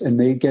this, and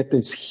they get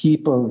this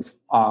heap of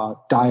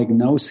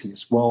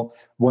diagnoses. Well,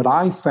 what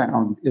I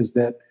found is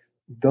that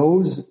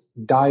those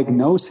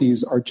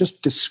diagnoses are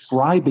just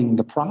describing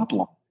the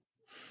problem.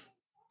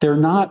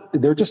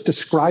 They're just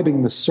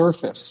describing the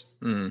surface.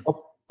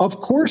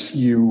 Of course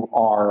you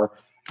are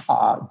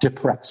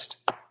depressed.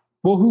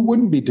 Well, who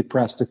wouldn't be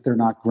depressed if they're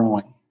not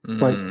growing?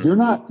 But you're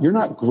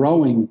not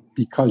growing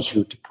because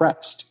you're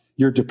depressed.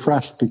 You're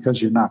depressed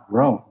because you're not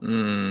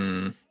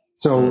growing.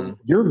 So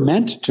you're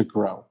meant to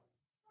grow.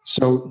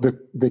 So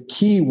the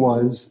key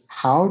was,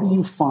 how do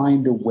you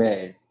find a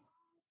way?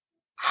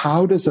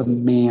 How does a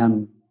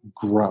man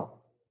grow?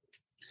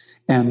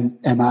 And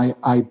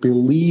I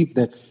believe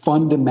that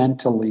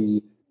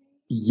fundamentally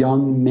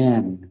young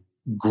men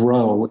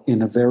grow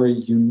in a very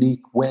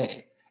unique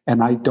way.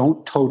 And I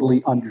don't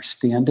totally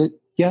understand it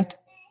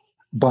yet,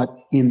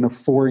 but in the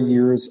 4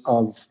 years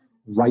of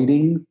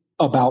writing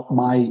about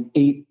my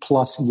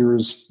 8+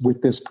 years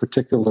with this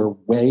particular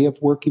way of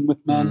working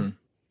with men,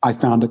 I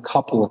found a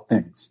couple of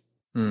things.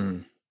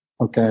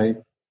 Okay.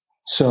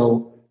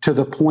 So to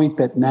the point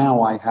that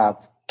now I have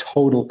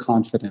total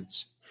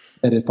confidence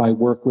that if I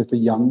work with a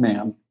young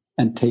man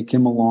and take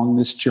him along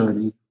this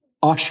journey,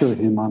 usher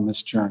him on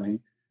this journey,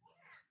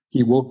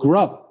 he will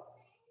grow.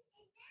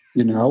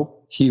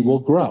 He will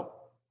grow.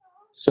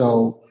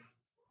 So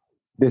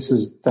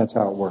that's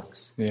how it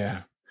works.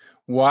 Yeah.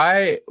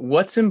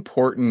 What's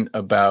important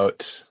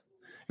about,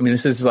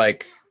 this is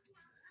like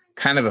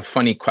kind of a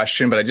funny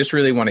question, but I just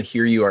really want to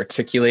hear you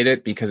articulate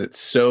it because it's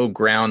so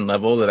ground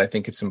level that I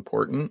think it's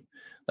important.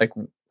 Like,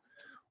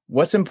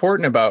 what's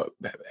important about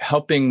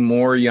helping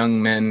more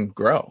young men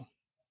grow?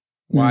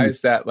 Why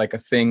is that like a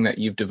thing that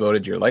you've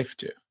devoted your life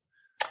to?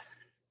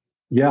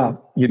 Yeah,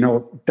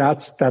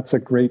 that's a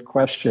great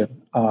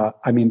question.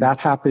 That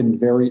happened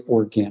very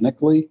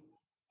organically.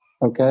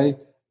 Okay.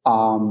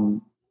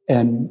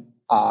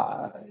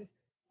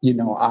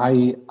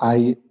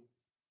 I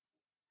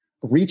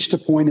reached a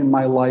point in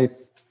my life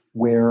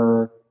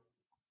where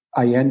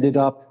I ended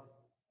up,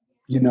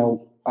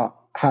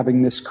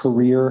 having this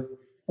career,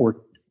 or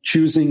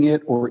choosing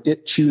it, or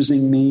it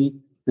choosing me,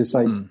 this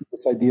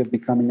idea of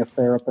becoming a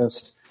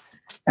therapist.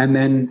 And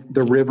then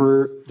the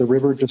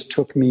river just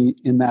took me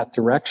in that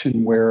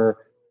direction where,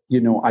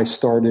 I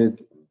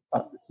started,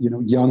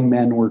 young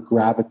men were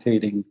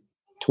gravitating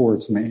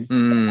towards me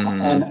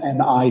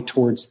and I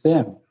towards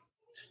them.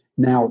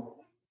 Now,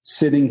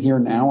 sitting here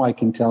now, I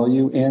can tell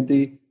you,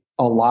 Andy,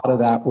 a lot of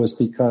that was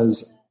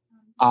because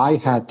I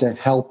had to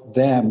help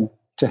them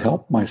to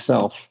help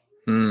myself.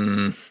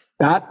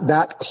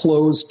 That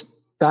closed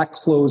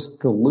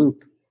the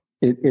loop.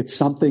 It's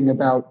something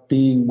about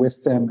being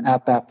with them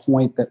at that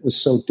point that was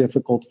so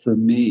difficult for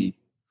me,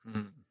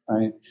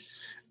 right?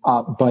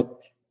 But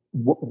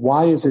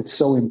why is it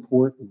so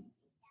important?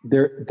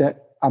 That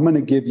I'm going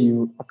to give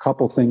you a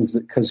couple things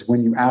because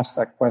when you ask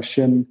that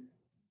question,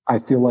 I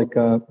feel like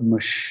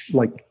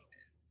like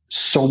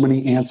so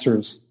many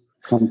answers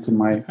come to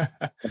my.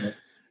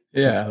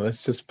 Yeah,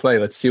 let's just play.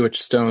 Let's see which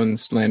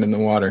stones land in the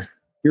water.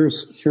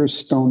 Here's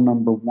stone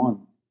number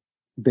one.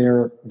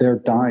 They're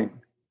dying.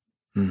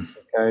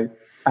 Okay,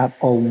 at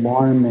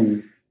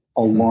alarming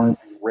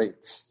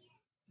rates.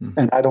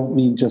 And I don't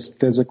mean just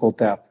physical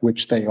death,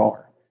 which they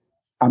are.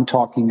 I'm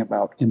talking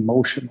about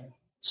emotional,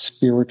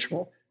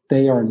 spiritual.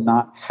 They are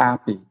not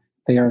happy.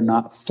 They are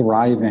not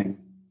thriving.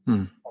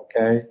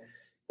 Okay.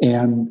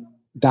 And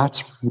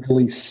that's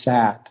really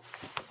sad.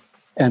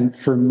 And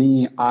for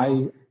me,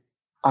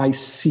 I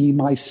see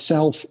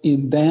myself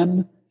in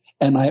them.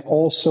 And I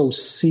also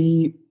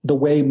see the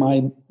way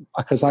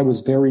because I was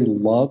very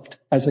loved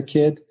as a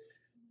kid,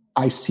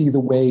 I see the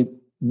way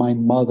my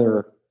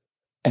mother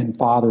and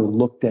father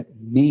looked at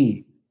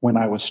me when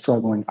I was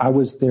struggling. I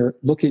was there.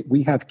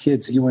 We have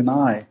kids, you and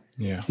I.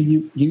 Yeah.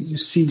 You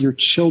see your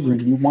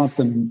children, you want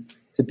them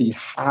to be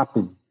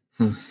happy.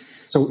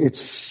 So it's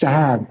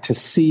sad to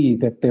see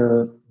that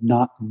they're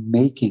not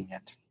making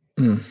it.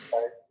 Right?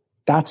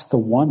 That's the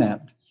one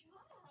end.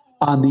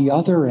 On the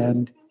other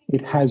end,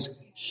 it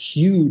has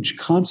huge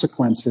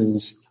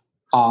consequences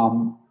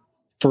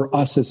for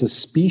us as a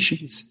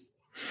species.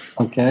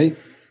 Okay?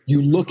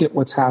 You look at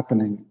what's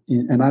happening,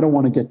 and I don't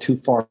want to get too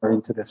far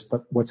into this,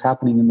 but what's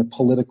happening in the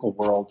political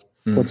world,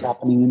 what's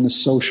happening in the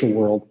social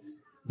world.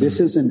 This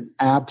is an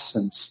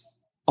absence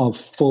of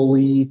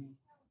fully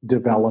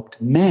developed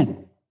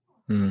men.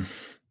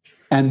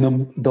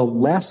 And the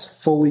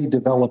less fully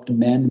developed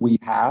men we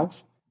have,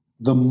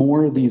 the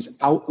more these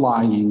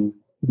outlying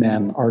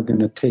men are going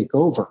to take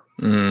over.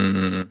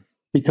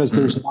 Because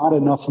there's not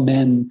enough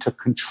men to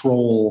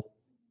control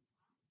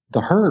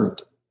the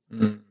herd.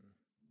 You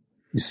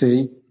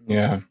see?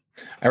 Yeah.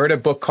 I read a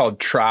book called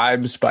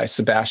Tribes by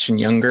Sebastian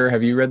Junger.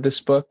 Have you read this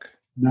book?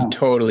 No. You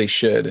totally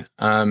should.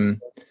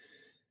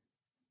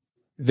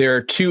 There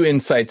are two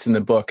insights in the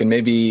book, and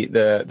maybe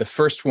the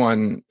first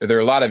one, there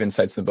are a lot of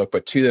insights in the book,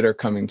 but two that are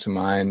coming to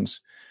mind.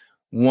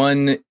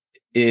 One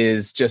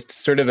is just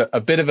sort of a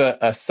bit of a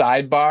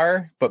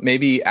sidebar, but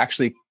maybe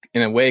actually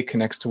in a way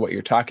connects to what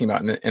you're talking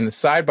about. And the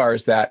sidebar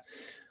is that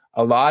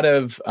a lot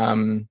of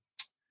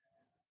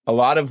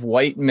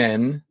white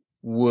men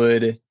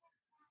would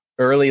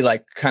early,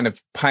 like kind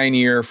of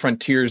pioneer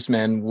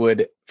frontiersmen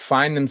would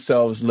find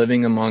themselves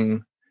living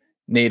among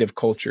native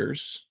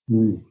cultures.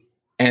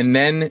 And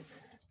then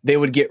they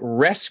would get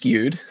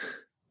rescued,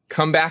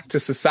 come back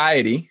to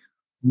society,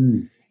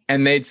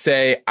 and they'd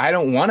say, I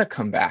don't want to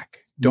come back.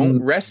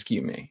 Don't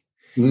rescue me.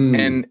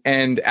 And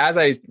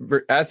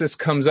as this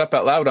comes up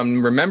out loud,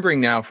 I'm remembering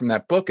now from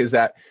that book is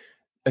that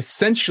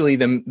essentially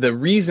the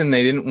reason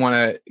they didn't want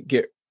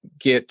to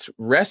get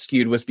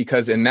rescued was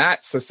because in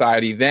that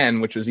society then,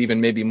 which was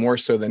even maybe more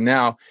so than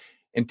now,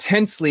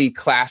 intensely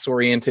class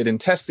oriented,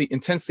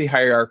 intensely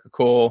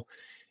hierarchical,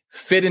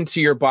 fit into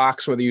your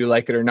box, whether you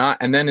like it or not.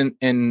 And then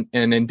in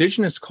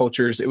indigenous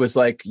cultures, it was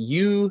like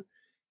you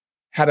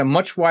had a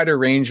much wider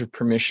range of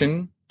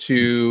permission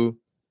to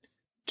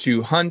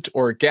hunt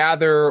or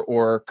gather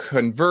or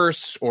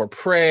converse or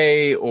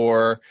pray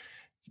or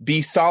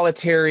be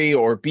solitary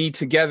or be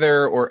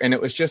together, and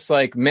it was just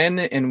like men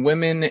and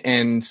women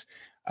and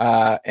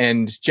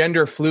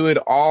gender fluid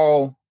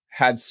all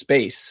had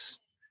space,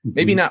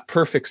 maybe not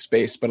perfect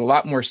space, but a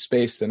lot more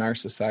space than our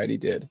society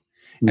did.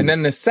 And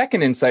then the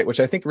second insight, which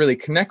I think really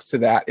connects to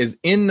that, is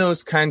in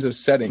those kinds of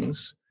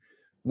settings,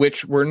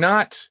 which were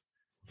not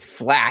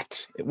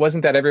flat. It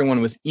wasn't that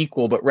everyone was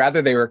equal, but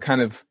rather they were kind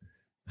of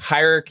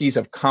hierarchies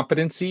of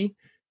competency.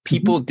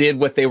 People did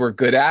what they were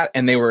good at,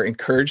 and they were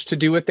encouraged to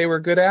do what they were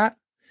good at.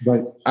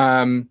 Right.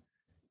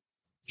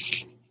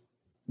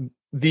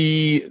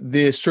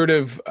 The sort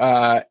of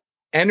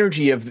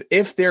energy of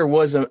if there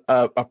was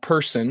a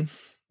person,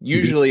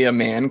 usually a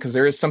man, because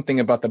there is something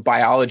about the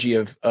biology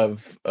of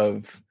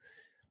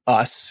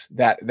us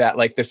that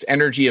like this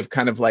energy of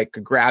kind of like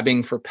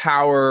grabbing for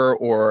power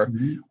or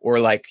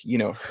like,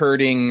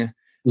 hurting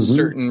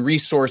certain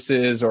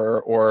resources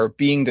or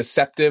being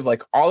deceptive,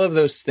 like all of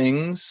those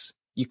things,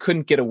 you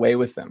couldn't get away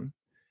with them.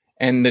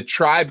 And the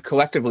tribe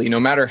collectively,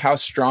 no matter how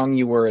strong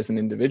you were as an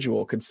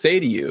individual, could say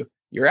to you,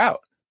 you're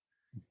out.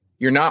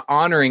 You're not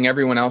honoring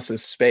everyone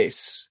else's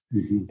space.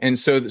 And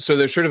so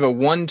there's sort of a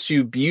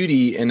 1-2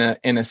 beauty in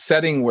a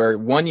setting where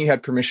one, you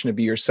had permission to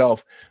be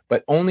yourself,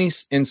 but only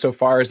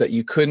insofar as that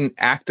you couldn't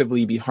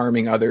actively be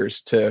harming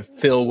others to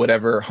fill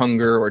whatever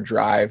hunger or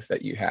drive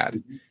that you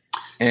had.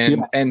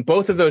 And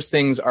both of those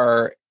things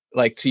are,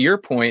 like, to your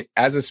point,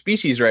 as a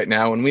species right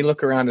now, when we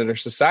look around at our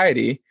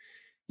society,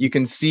 you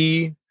can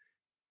see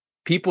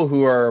people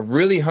who are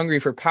really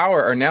hungry for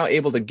power are now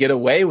able to get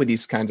away with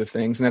these kinds of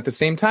things. And at the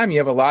same time, you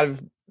have a lot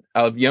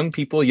of young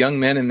people, young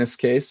men in this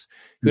case,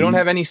 who don't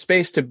have any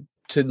space to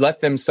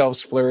let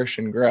themselves flourish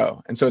and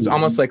grow. And so it's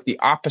almost like the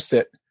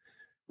opposite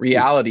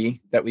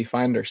reality that we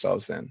find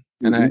ourselves in.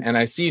 And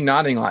I see you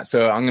nodding a lot.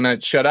 So I'm going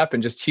to shut up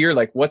and just hear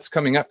like what's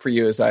coming up for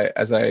you as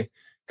I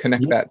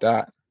connect that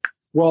dot.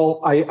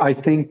 Well, I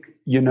think,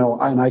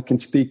 and I can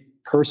speak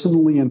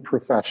personally and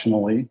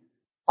professionally,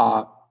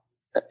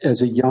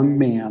 as a young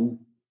man,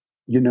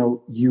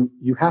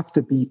 you have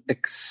to be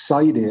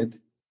excited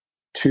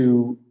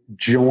to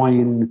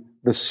join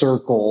the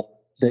circle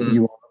that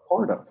you are a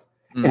part of.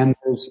 And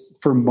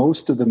for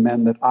most of the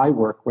men that I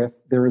work with,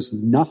 there is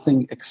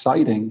nothing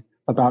exciting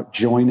about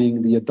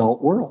joining the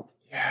adult world.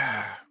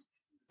 Yeah.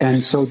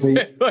 And so they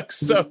It looks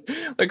so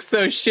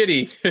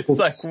shitty. It's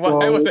like,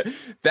 why would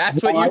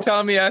that's what you're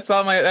telling me?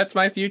 That's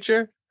my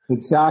future?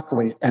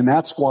 Exactly. And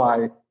that's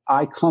why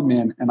I come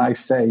in and I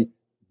say,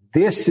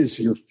 this is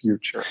your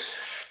future.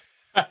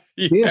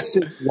 Yeah. This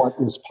is what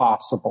is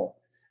possible.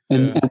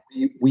 And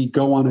we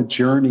go on a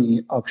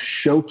journey of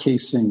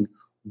showcasing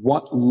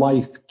what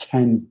life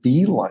can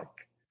be like.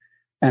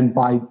 And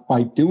by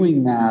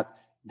doing that,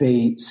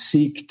 they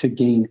seek to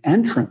gain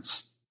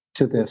entrance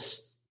to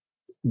this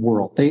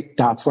world.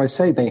 That's why I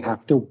say they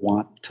have to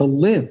want to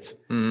live.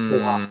 They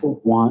have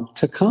to want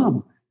to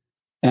come.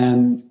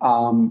 And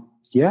I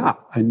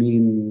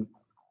mean,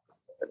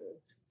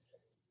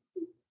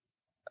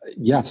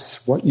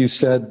 yes, what you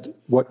said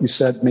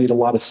made a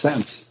lot of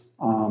sense.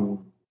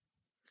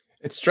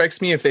 It strikes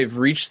me if they've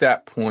reached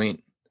that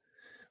point,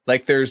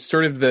 like there's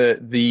sort of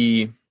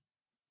the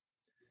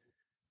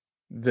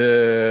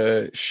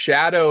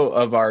shadow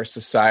of our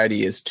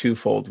society is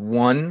twofold.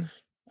 One,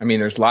 I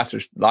mean, there's lots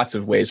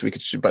of ways we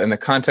could, but in the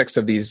context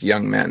of these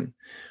young men,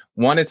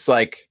 one, it's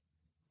like,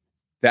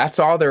 that's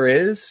all there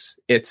is.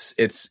 It's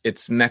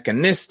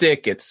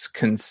mechanistic. It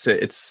consumes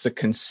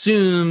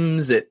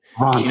it.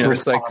 It's like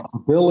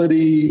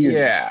responsibility.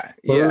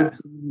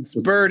 It's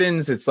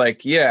burdens. It's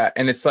like,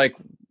 and it's like,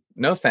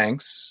 no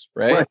thanks.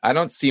 Right. I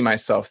don't see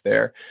myself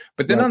there.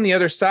 But then on the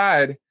other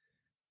side,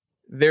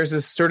 there's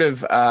this sort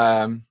of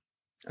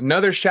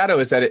another shadow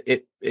is that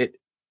it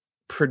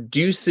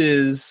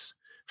produces,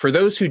 for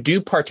those who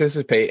do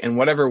participate in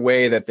whatever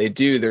way that they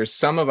do, there's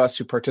some of us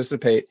who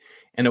participate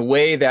in a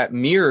way that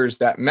mirrors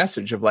that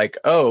message of like,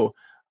 oh,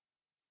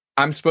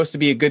 I'm supposed to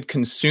be a good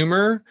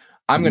consumer.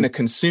 I'm going to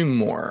consume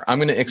more. I'm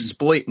going to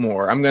exploit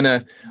more.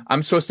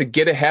 I'm supposed to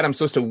get ahead. I'm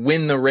supposed to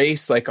win the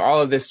race. Like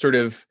all of this sort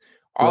of,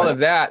 all of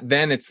that.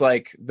 Then it's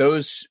like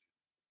those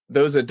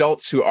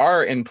adults who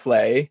are in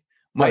play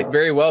might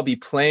very well be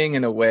playing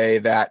in a way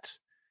that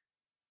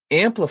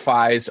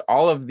amplifies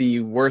all of the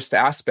worst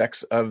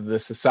aspects of the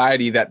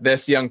society that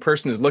this young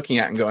person is looking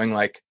at and going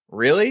like,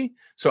 really?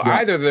 So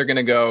either they're going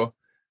to go,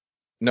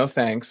 no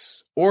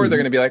thanks, or they're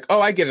going to be like, oh,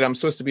 I get it. I'm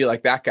supposed to be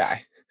like that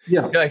guy.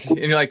 Yeah.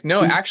 You're like,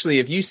 no, actually,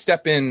 if you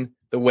step in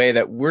the way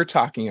that we're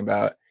talking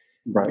about,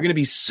 you're going to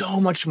be so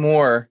much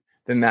more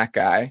than that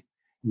guy.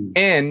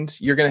 And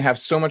you're going to have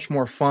so much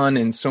more fun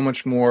and so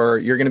much more.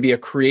 You're going to be a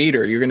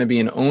creator. You're going to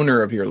be an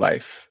owner of your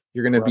life.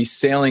 You're going to be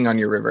sailing on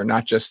your river,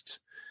 not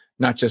just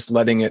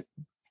letting it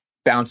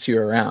bounce you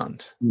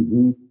around.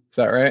 Is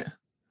that right?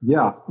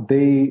 Yeah.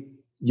 They,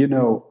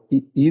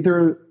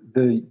 either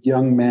the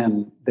young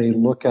men, they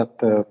look at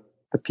the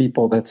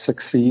people that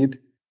succeed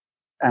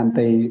and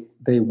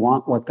they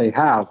want what they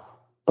have,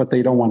 but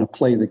they don't want to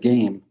play the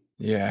game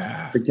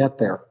to get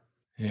there.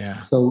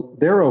 Yeah. So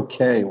they're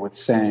okay with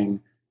saying,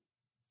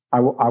 I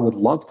would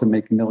love to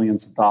make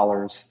millions of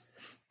dollars.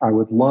 I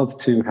would love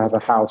to have a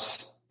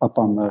house up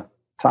on the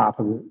top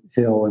of the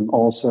hill and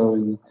also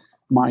in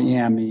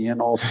Miami,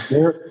 and also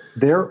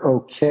they're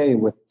okay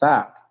with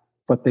that,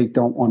 but they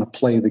don't want to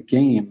play the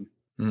game.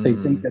 They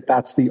think that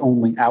that's the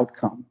only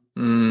outcome.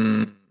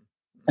 And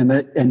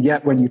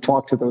yet when you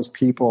talk to those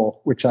people,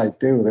 which I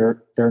do,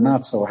 they're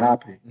not so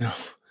happy. No.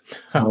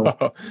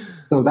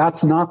 So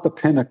that's not the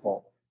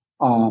pinnacle.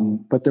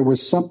 But there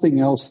was something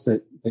else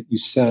that you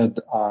said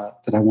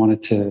that I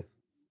wanted to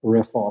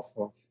riff off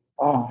of.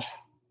 Oh,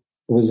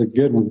 it was a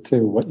good one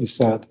too, what you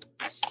said.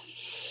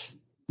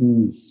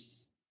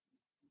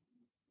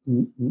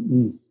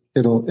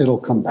 It'll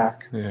come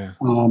back. Yeah.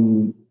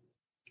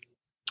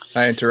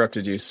 I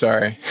interrupted you.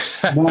 Sorry.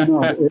 It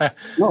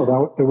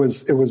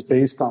was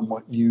based on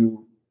what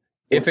you.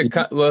 So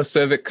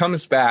if it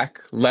comes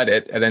back, let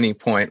it at any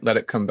point, let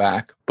it come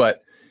back.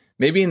 But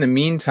maybe in the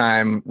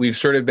meantime, we've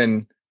sort of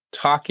been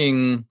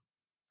talking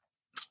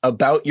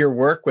about your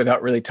work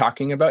without really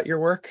talking about your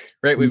work,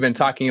 right? We've been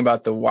talking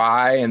about the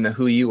why and the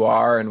who you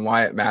are and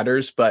why it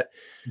matters. But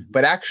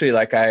actually,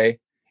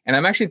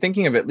 I'm actually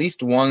thinking of at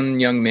least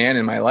one young man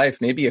in my life,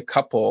 maybe a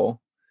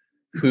couple,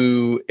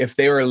 who, if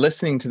they were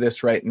listening to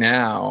this right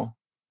now,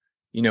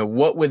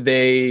 what would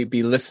they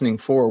be listening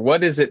for?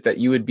 What is it that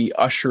you would be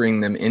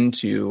ushering them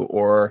into,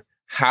 or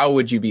how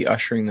would you be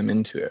ushering them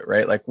into it,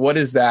 right? Like, what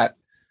is that?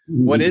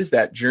 What is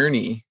that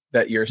journey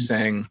that you're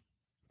saying,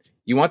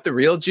 you want the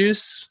real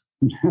juice?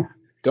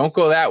 Don't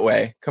go that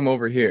way. Come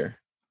over here.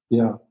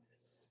 Yeah.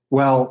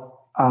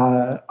 Well,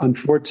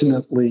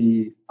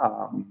 unfortunately,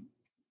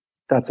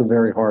 that's a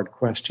very hard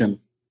question.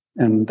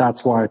 And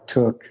that's why it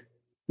took,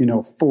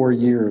 4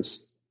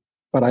 years.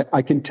 But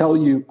I can tell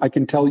you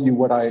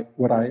what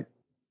I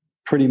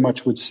pretty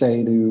much would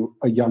say to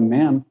a young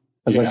man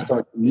as I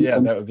start to meet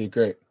them. That would be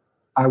great.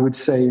 I would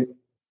say,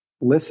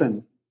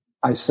 listen,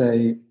 I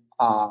say,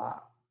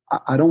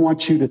 I don't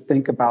want you to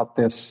think about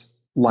this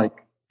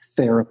like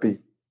therapy.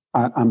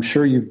 I'm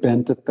sure you've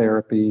been to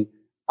therapy.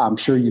 I'm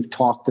sure you've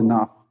talked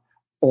enough.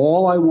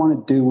 All I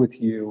want to do with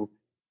you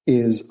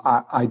is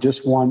I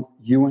just want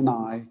you and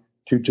I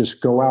to just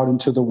go out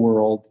into the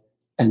world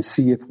and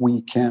see if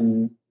we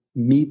can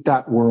meet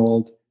that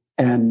world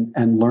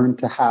and learn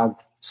to have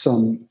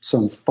some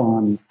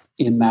fun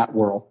in that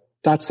world.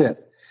 That's it.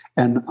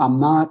 And I'm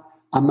not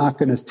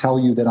going to tell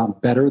you that I'm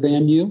better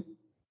than you.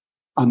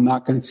 I'm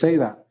not going to say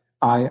that.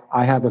 I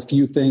have a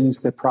few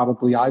things that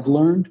probably I've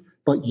learned,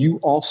 but you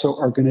also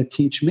are going to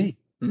teach me.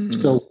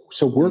 Mm-hmm.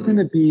 So we're going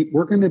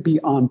to be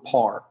on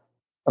par.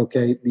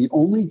 Okay. The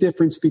only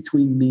difference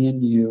between me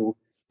and you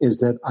is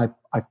that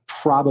I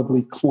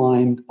probably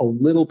climbed a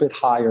little bit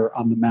higher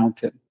on the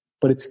mountain,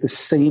 but it's the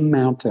same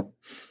mountain,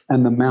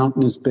 and the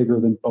mountain is bigger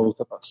than both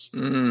of us.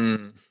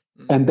 Mm-hmm.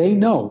 And they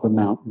know the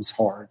mountain's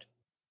hard,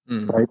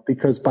 right?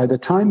 Because by the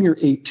time you're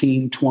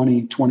 18,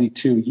 20,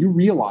 22, you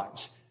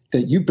realize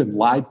that you've been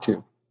lied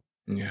to.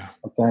 Yeah.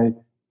 Okay.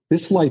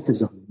 This life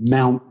is a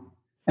mountain,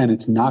 and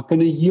it's not going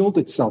to yield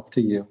itself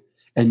to you.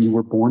 And you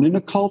were born in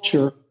a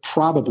culture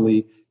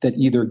probably that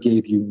either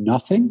gave you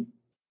nothing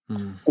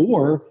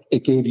or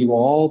it gave you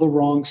all the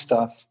wrong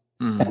stuff.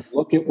 And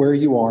look at where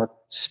you are,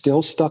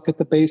 still stuck at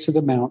the base of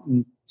the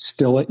mountain,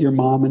 still at your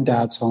mom and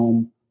dad's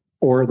home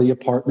or the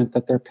apartment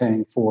that they're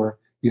paying for.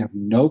 You have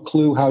no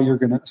clue how you're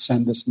going to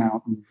ascend this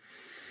mountain.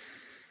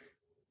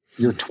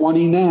 You're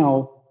 20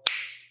 now,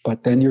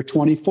 but then you're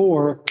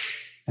 24,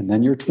 and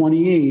then you're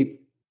 28.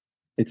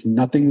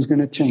 Nothing's going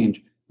to change.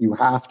 You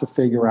have to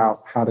figure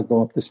out how to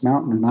go up this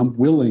mountain, and I'm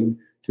willing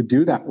to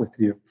do that with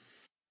you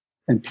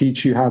and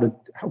teach you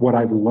what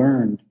I've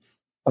learned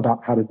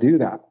about how to do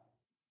that.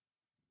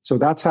 So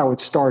that's how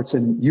it starts.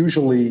 And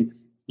usually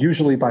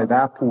by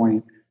that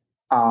point,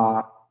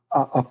 a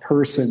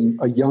person,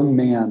 a young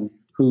man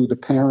who the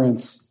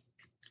parents,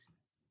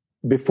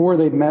 before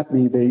they met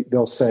me,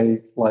 they'll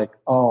say like,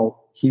 oh,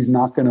 he's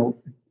not going to,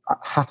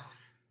 how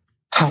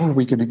are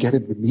we going to get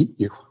him to meet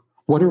you?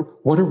 What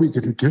are we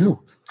going to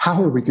do?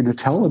 How are we going to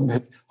tell him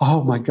that,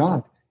 oh my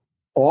God,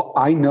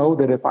 I know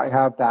that if I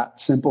have that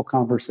simple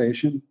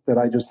conversation that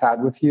I just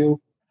had with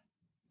you,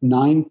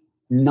 99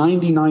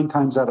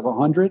 times out of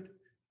 100,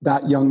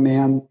 that young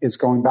man is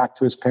going back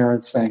to his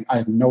parents saying, I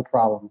have no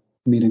problem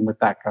meeting with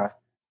that guy.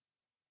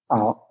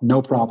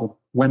 No problem.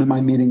 When am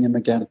I meeting him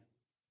again?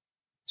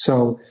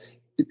 So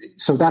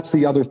that's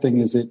the other thing,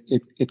 is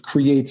it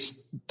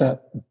creates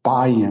that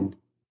buy-in.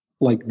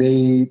 Like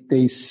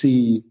they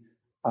see,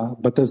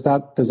 but does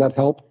that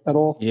help at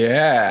all?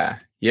 Yeah,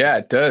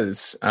 it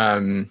does.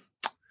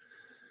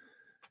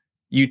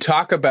 You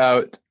talk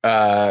about,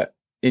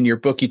 in your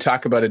book, you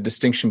talk about a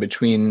distinction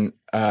between,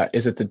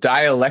 is it the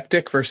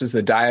dialectic versus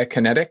the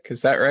diakinetic?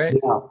 Is that right?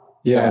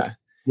 Yeah.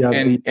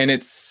 And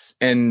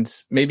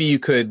maybe you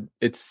could,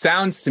 it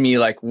sounds to me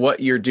like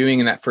what you're doing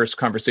in that first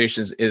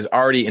conversation is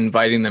already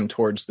inviting them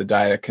towards the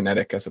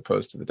diakinetic as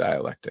opposed to the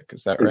dialectic.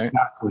 Is that right?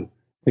 Exactly.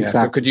 Yeah.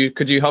 So could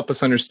you help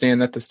us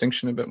understand that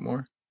distinction a bit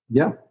more?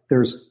 Yeah.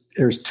 There's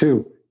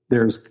two.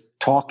 There's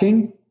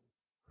talking,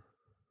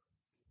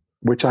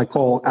 which I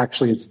call,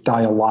 actually it's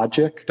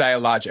dialogic.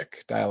 Diakinetic.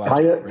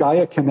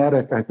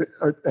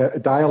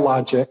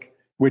 Dialogic,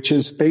 which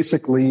is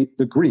basically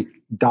the Greek,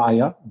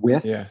 dia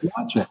with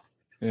logic.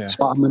 Yeah.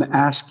 So I'm going to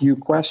ask you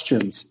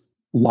questions,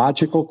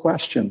 logical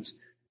questions.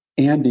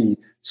 Andy,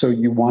 so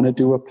you want to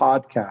do a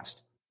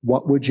podcast.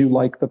 What would you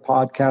like the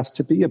podcast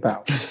to be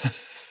about?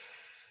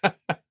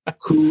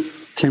 Who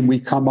can we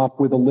come up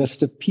with a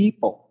list of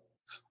people?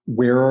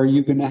 Where are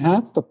you going to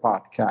have the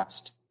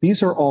podcast?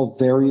 These are all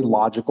very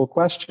logical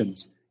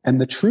questions. And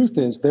the truth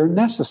is they're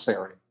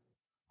necessary.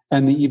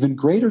 And the even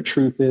greater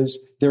truth is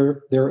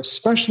they're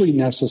especially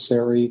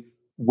necessary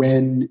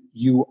when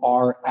you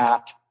are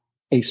at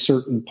a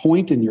certain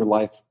point in your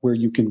life where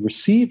you can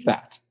receive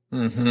that.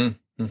 Where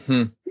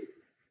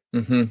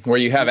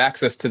you have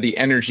access to the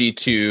energy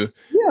to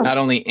not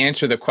only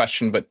answer the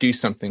question, but do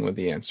something with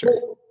the answer.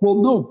 Well,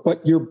 no,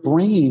 but your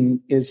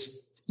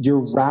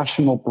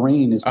rational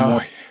brain is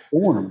more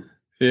formed.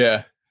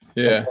 Yeah.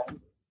 Okay?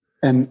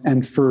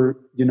 And for,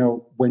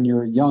 when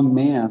you're a young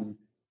man,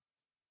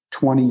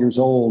 20 years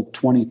old,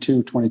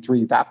 22,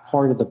 23, that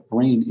part of the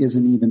brain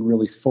isn't even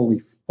really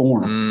fully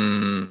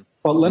formed.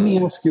 But let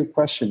me ask you a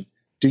question.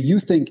 Do you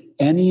think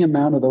any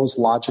amount of those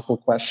logical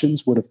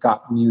questions would have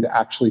gotten you to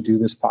actually do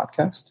this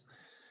podcast?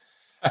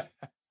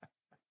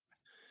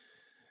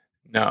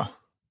 No.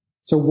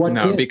 So what?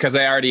 No, because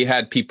I already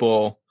had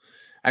people.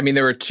 I mean,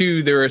 there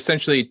were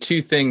essentially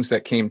two things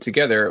that came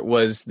together. It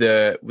was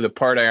the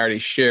part I already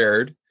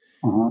shared,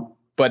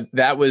 but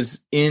that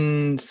was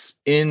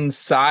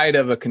inside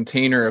of a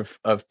container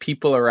of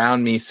people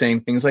around me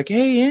saying things like,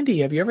 "Hey, Andy,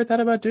 have you ever thought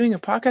about doing a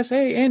podcast?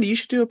 Hey, Andy, you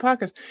should do a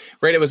podcast."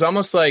 Right? It was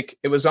almost like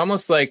your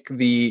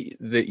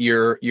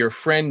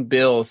friend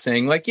Bill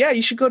saying like, "Yeah,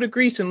 you should go to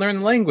Greece and learn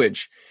the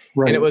language."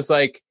 Right. And it was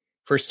like,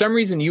 for some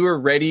reason you were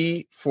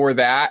ready for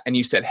that, and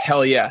you said,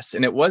 "Hell yes."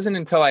 And it wasn't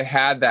until I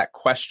had that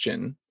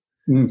question,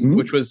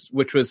 which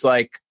was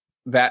like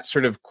that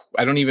sort of,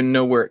 I don't even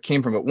know where it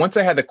came from, but once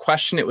I had the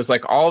question, it was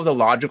like all of the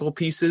logical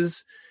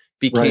pieces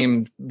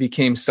became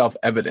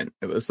self-evident.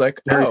 It was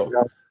like,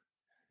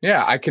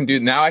 I can do,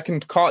 now I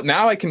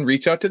can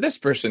reach out to this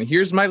person.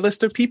 Here's my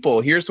list of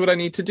people. Here's what I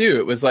need to do.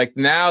 It was like,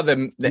 now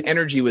the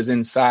energy was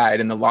inside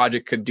and the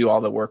logic could do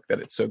all the work that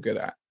it's so good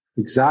at.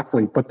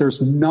 Exactly. But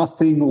there's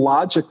nothing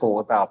logical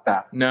about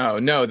that. No,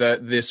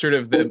 the sort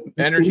of the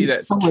energy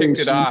that kicked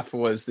it off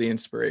was the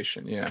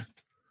inspiration. Yeah.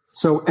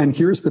 So, and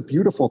here's the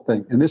beautiful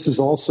thing. And this is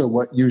also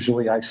what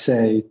usually I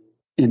say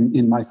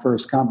in my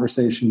first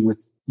conversation with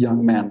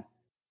young men.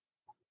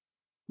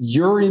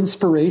 Your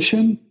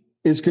inspiration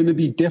is going to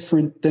be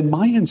different than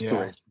my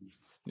inspiration.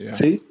 Yeah.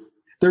 See,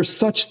 there's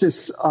such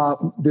this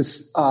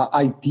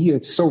idea.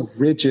 It's so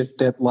rigid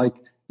that, like,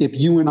 if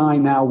you and I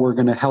now were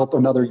going to help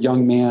another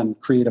young man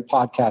create a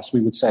podcast, we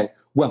would say,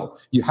 well,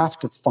 you have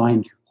to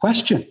find your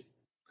question,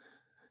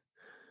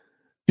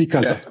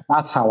 because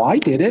that's how I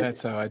did it.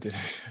 That's how I did it.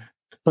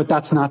 But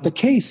that's not the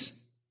case.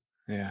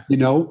 Yeah. You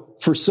know,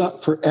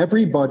 for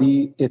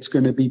everybody, it's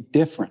going to be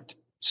different.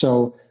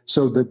 So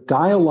the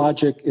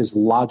dialogic is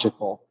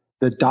logical.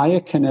 The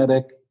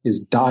diakinetic is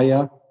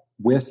dia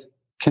with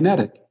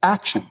kinetic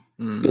action.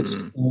 Mm-hmm. It's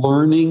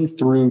learning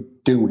through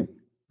doing.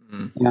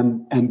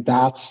 Mm-hmm. And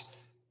that's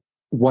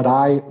what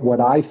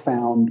I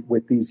found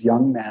with these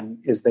young men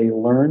is they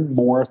learn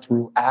more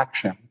through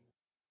action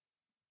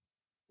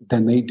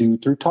than they do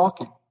through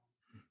talking.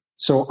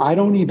 So I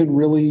don't even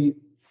really,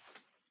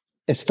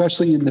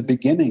 especially in the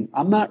beginning,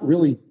 I'm not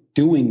really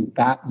doing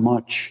that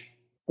much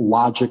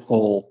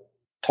logical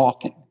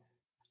talking.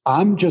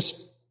 I'm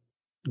just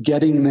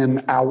getting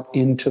them out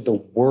into the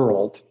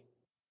world,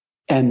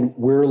 and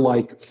we're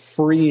like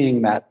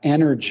freeing that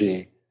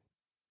energy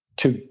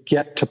to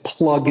get to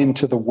plug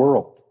into the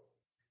world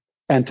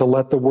and to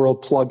let the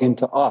world plug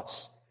into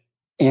us,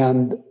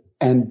 and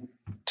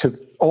to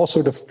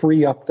also to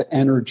free up the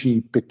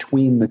energy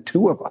between the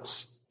two of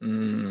us.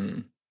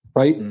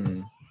 Right?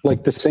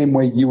 Like the same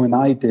way you and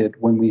I did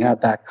when we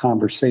had that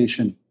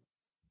conversation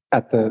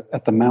at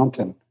the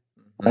mountain,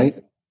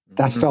 right?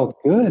 That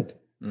felt good.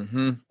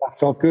 That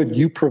felt good.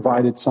 You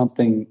provided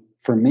something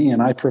for me,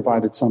 and I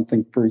provided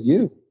something for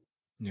you.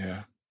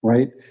 Yeah.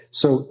 Right.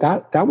 So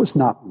that was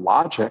not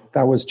logic.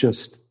 That was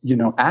just,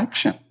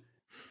 action.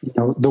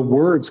 The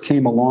words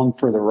came along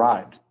for the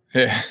ride.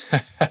 Yeah.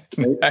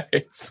 Right?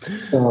 Nice.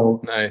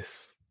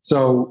 Nice.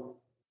 So,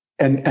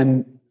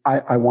 and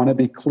I want to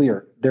be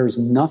clear. There's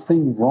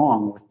nothing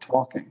wrong with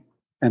talking,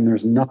 and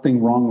there's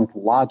nothing wrong with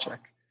logic.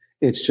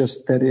 It's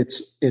just that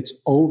it's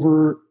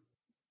overused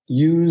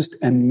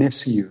and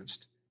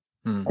misused.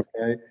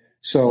 Okay.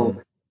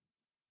 So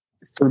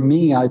for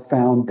me, I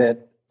found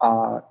that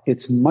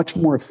it's much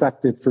more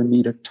effective for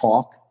me to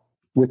talk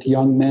with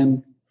young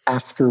men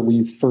after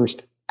we've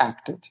first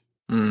acted.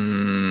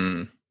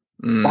 That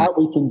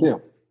we can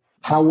do.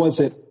 How was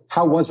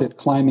it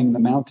climbing the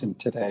mountain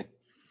today?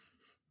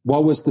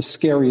 What was the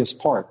scariest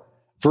part?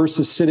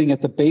 Versus sitting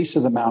at the base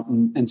of the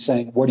mountain and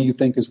saying, what do you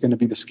think is going to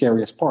be the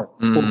scariest part?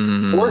 Well,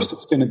 of course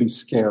it's going to be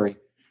scary.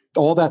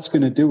 All that's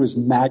going to do is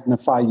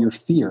magnify your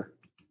fear.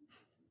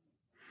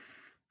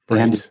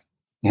 Right.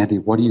 Andy,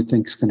 what do you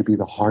think is going to be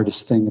the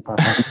hardest thing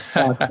about having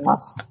a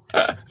podcast?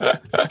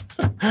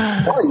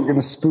 What, you're going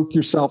to spook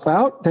yourself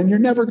out? Then you're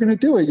never going to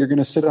do it. You're going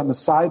to sit on the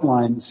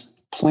sidelines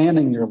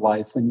planning your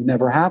life, and you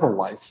never have a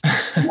life.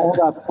 And all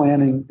that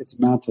planning, it's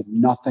amounted to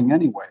nothing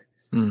anyway.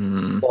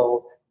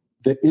 So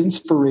the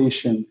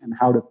inspiration and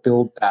how to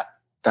build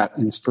that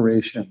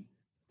inspiration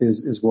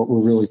is what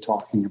we're really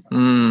talking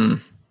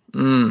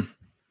about.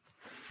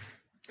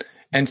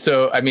 And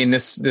so, I mean,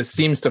 this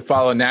seems to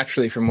follow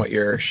naturally from what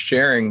you're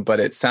sharing,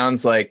 but it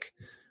sounds like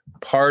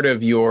part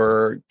of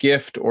your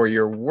gift or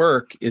your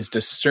work is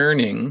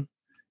discerning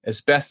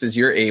as best as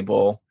you're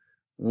able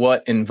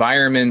what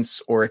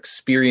environments or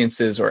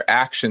experiences or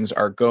actions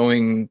are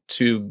going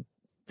to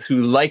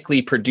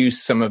likely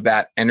produce some of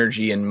that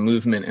energy and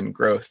movement and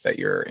growth that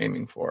you're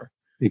aiming for.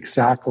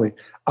 Exactly.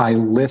 I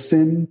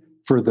listen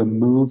for the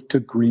move to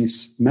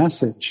Greece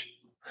message.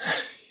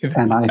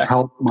 And I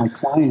help my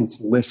clients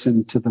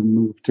listen to the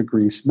move to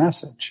Greece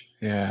message.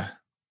 Yeah.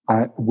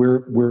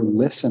 We're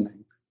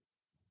listening,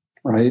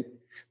 right?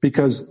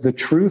 Because the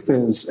truth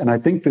is, and I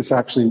think this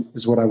actually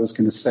is what I was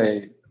going to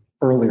say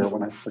earlier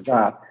when I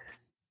forgot,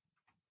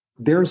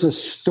 there's a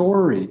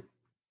story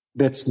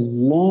that's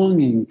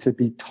longing to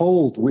be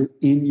told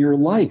in your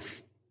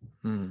life.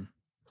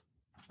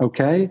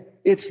 Okay?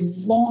 It's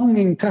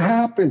longing to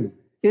happen.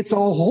 It's a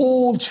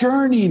whole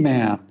journey,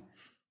 man.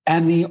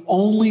 And the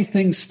only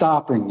thing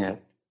stopping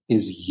it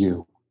is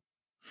you.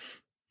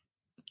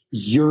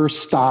 You're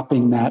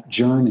stopping that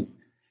journey.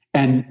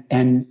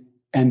 And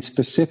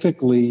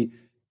specifically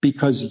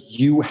because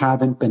you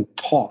haven't been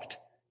taught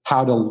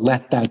how to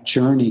let that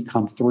journey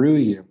come through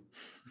you.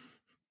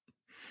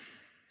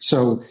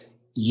 So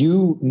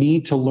you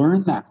need to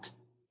learn that.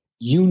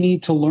 You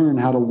need to learn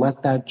how to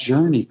let that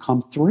journey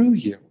come through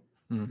you.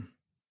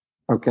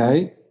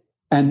 Okay?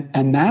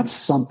 And that's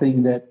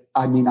something that,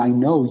 I mean, I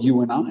know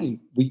you and I,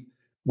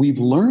 we've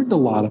learned a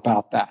lot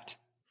about that,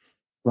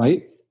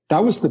 right?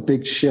 That was the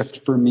big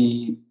shift for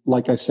me.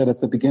 Like I said at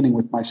the beginning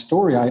with my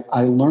story,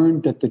 I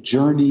learned that the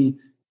journey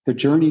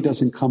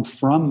doesn't come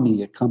from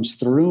me, it comes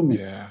through me.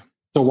 Yeah.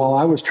 So while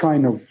I was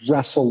trying to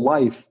wrestle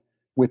life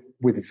with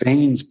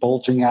veins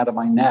bulging out of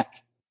my neck,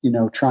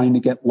 trying to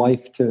get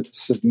life to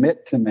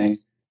submit to me,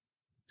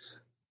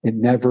 It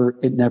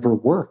never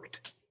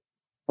worked,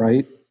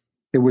 right?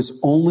 It was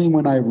only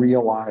when I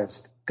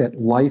realized that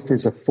life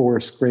is a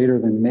force greater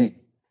than me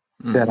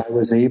that I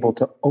was able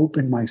to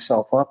open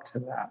myself up to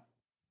that,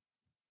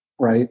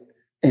 right?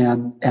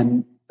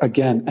 And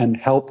again, and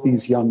help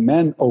these young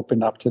men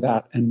open up to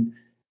that. And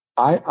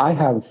I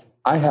have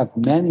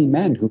many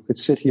men who could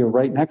sit here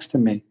right next to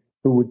me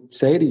who would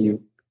say to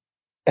you,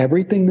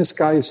 everything this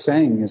guy is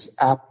saying is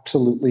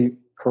absolutely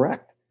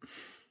correct.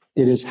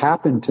 It has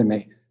happened to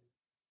me.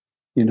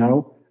 You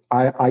know,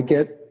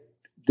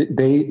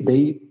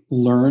 they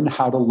learn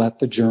how to let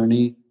the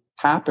journey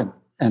happen,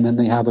 and then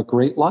they have a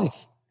great life.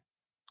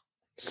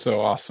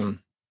 So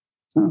awesome.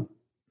 Huh.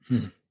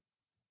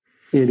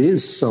 It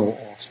is so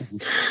awesome.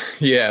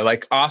 Yeah,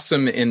 like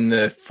awesome in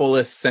the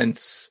fullest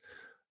sense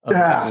of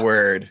that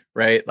word,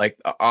 right? Like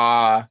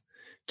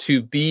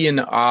to be in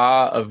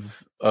awe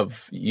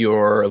of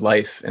your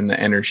life and the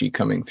energy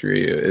coming through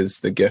you is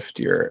the gift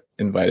you're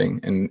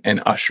inviting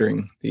and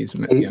ushering these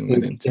young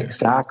men into.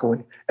 Exactly.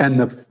 And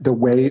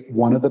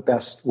one of the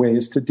best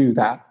ways to do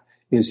that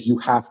is you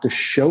have to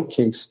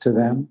showcase to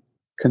them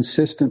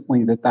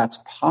consistently that that's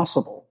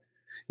possible.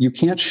 You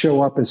can't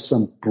show up as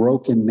some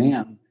broken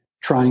man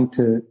trying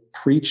to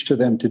preach to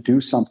them to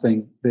do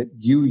something that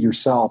you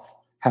yourself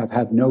have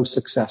had no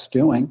success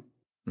doing.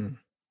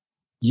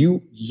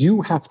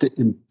 You have to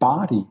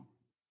embody.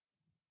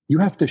 You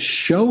have to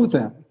show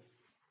them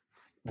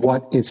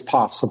what is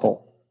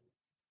possible.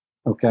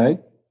 Okay?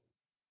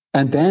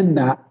 And then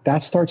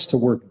that starts to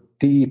work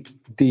deep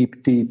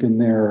in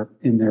their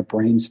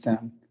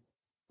brainstem,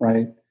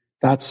 right?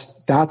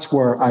 That's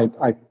where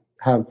I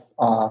have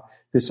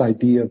this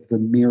idea of the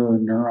mirror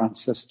neuron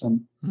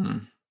system.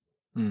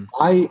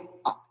 I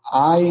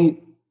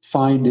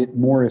find it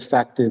more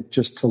effective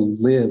just to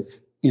live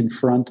in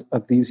front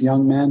of these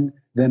young men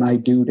than I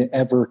do to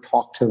ever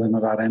talk to them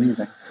about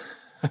anything.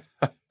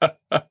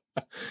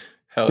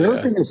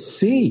 They're going to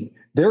see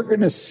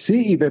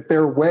that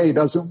their way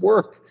doesn't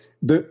work.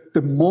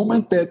 The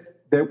moment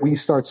that we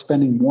start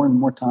spending more and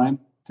more time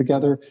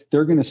together,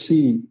 they're going to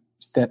see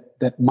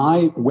that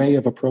my way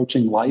of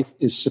approaching life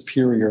is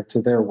superior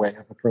to their way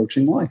of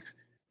approaching life.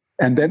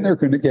 And then they're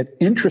going to get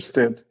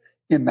interested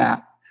in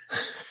that.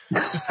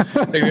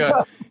 They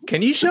go,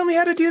 can you show me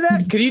how to do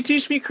that? Can you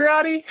teach me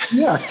karate?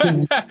 Yeah,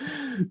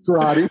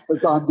 karate,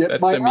 because I'm getting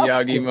That's my the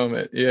Miyagi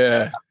moment.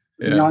 Yeah.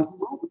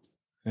 Miyagi moment.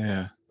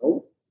 Yeah.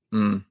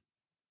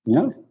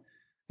 Yeah.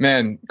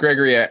 Man,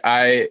 Gregory,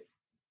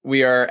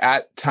 we are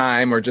at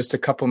time or just a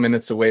couple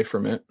minutes away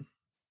from it.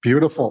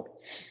 Beautiful.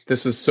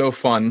 This was so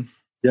fun.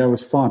 Yeah, it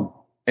was fun.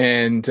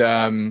 And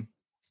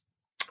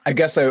I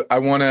guess I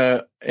want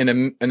to, in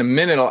a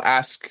minute, I'll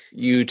ask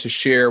you to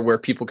share where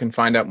people can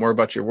find out more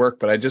about your work.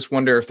 But I just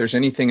wonder if there's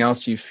anything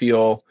else you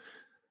feel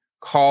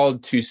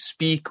called to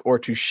speak or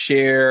to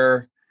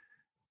share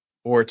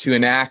or to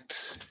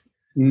enact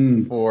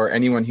for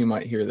anyone who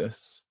might hear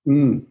this.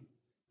 You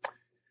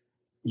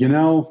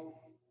know,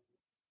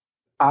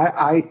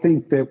 I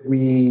think that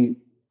we,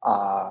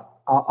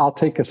 I'll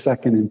take a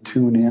second and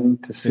tune in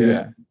to see.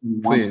 Yeah,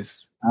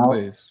 please.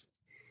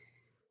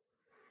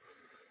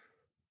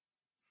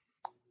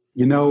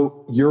 You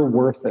know, you're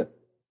worth it.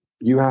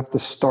 You have to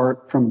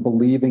start from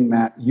believing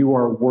that you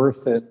are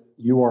worth it.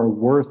 You are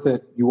worth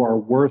it. You are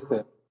worth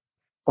it.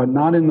 But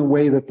not in the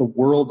way that the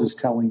world is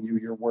telling you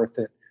you're worth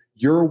it.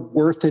 You're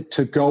worth it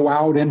to go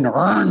out and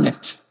earn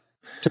it.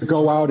 To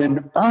go out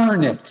and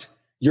earn it.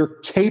 You're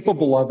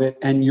capable of it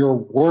and you're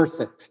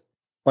worth it.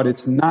 But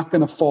it's not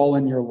going to fall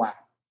in your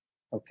lap.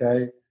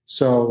 Okay?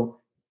 So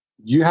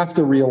you have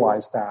to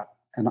realize that.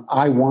 And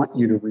I want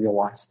you to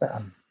realize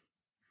that.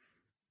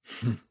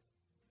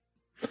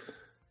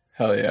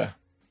 Hell yeah.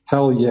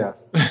 Hell yeah.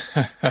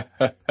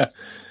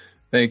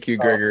 Thank you,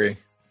 Gregory.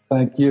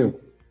 Thank you.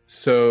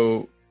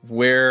 So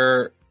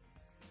where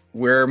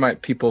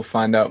might people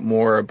find out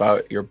more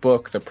about your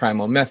book, The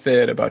Primal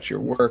Method, about your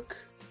work?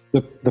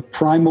 The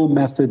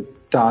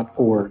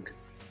primalmethod.org.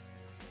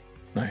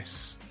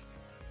 Nice.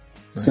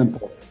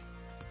 Simple.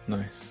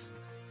 Nice.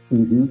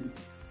 Mm-hmm.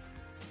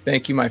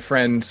 Thank you, my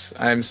friends.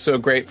 I'm so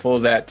grateful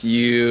that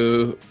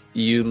you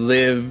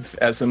live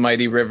as a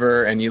mighty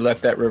river and you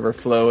let that river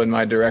flow in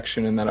my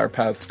direction and that our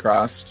paths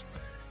crossed.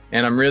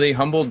 And I'm really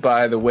humbled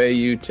by the way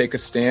you take a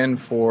stand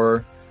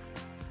for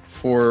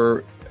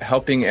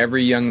helping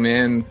every young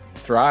man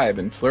thrive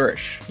and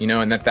flourish, you know,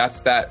 and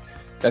that's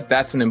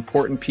an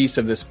important piece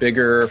of this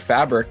bigger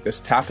fabric, this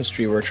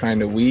tapestry we're trying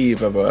to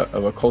weave of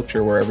a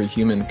culture where every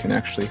human can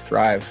actually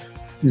thrive.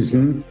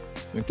 Mm-hmm. So,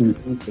 thank you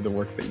for the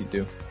work that you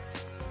do.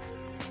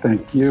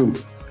 Thank you.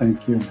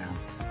 Thank you, man.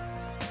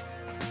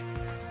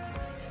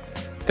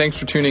 Thanks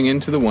for tuning in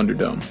to the Wonder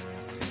Dome.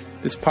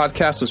 This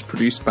podcast was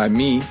produced by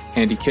me,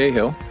 Andy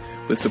Cahill,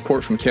 with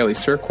support from Kaylee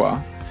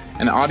Surqua,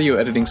 and audio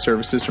editing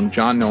services from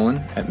John Nolan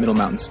at Middle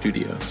Mountain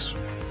Studios.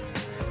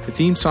 The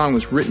theme song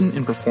was written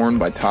and performed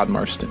by Todd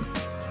Marston.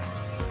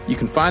 You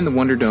can find the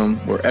Wonder Dome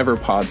wherever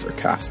pods are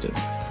casted.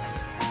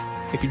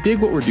 If you dig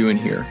what we're doing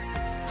here,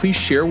 please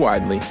share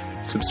widely,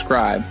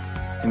 subscribe,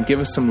 and give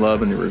us some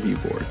love in the review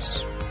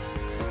boards.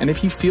 And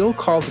if you feel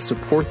called to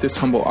support this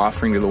humble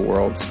offering to the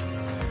world,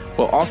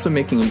 while also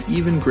making an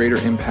even greater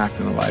impact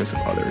in the lives of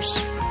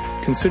others,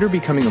 consider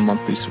becoming a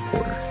monthly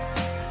supporter.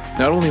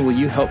 Not only will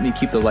you help me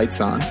keep the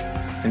lights on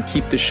and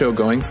keep this show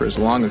going for as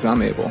long as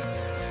I'm able,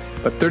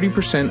 but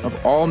 30%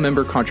 of all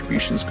member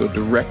contributions go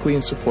directly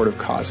in support of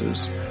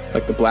causes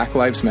like the Black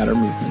Lives Matter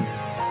movement,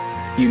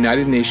 the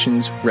United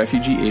Nations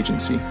Refugee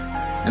Agency,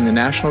 and the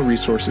National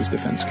Resources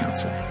Defense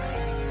Council.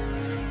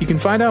 You can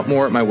find out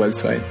more at my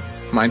website,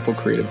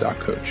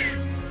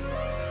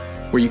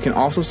 mindfulcreative.coach, where you can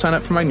also sign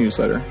up for my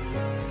newsletter,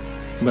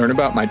 learn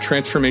about my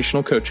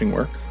transformational coaching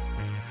work,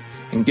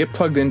 and get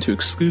plugged into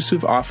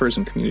exclusive offers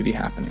and community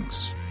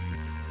happenings.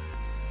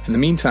 In the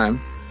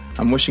meantime,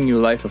 I'm wishing you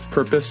a life of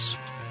purpose,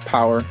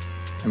 power,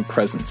 and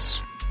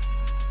presence.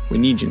 We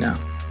need you now,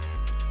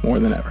 more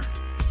than ever.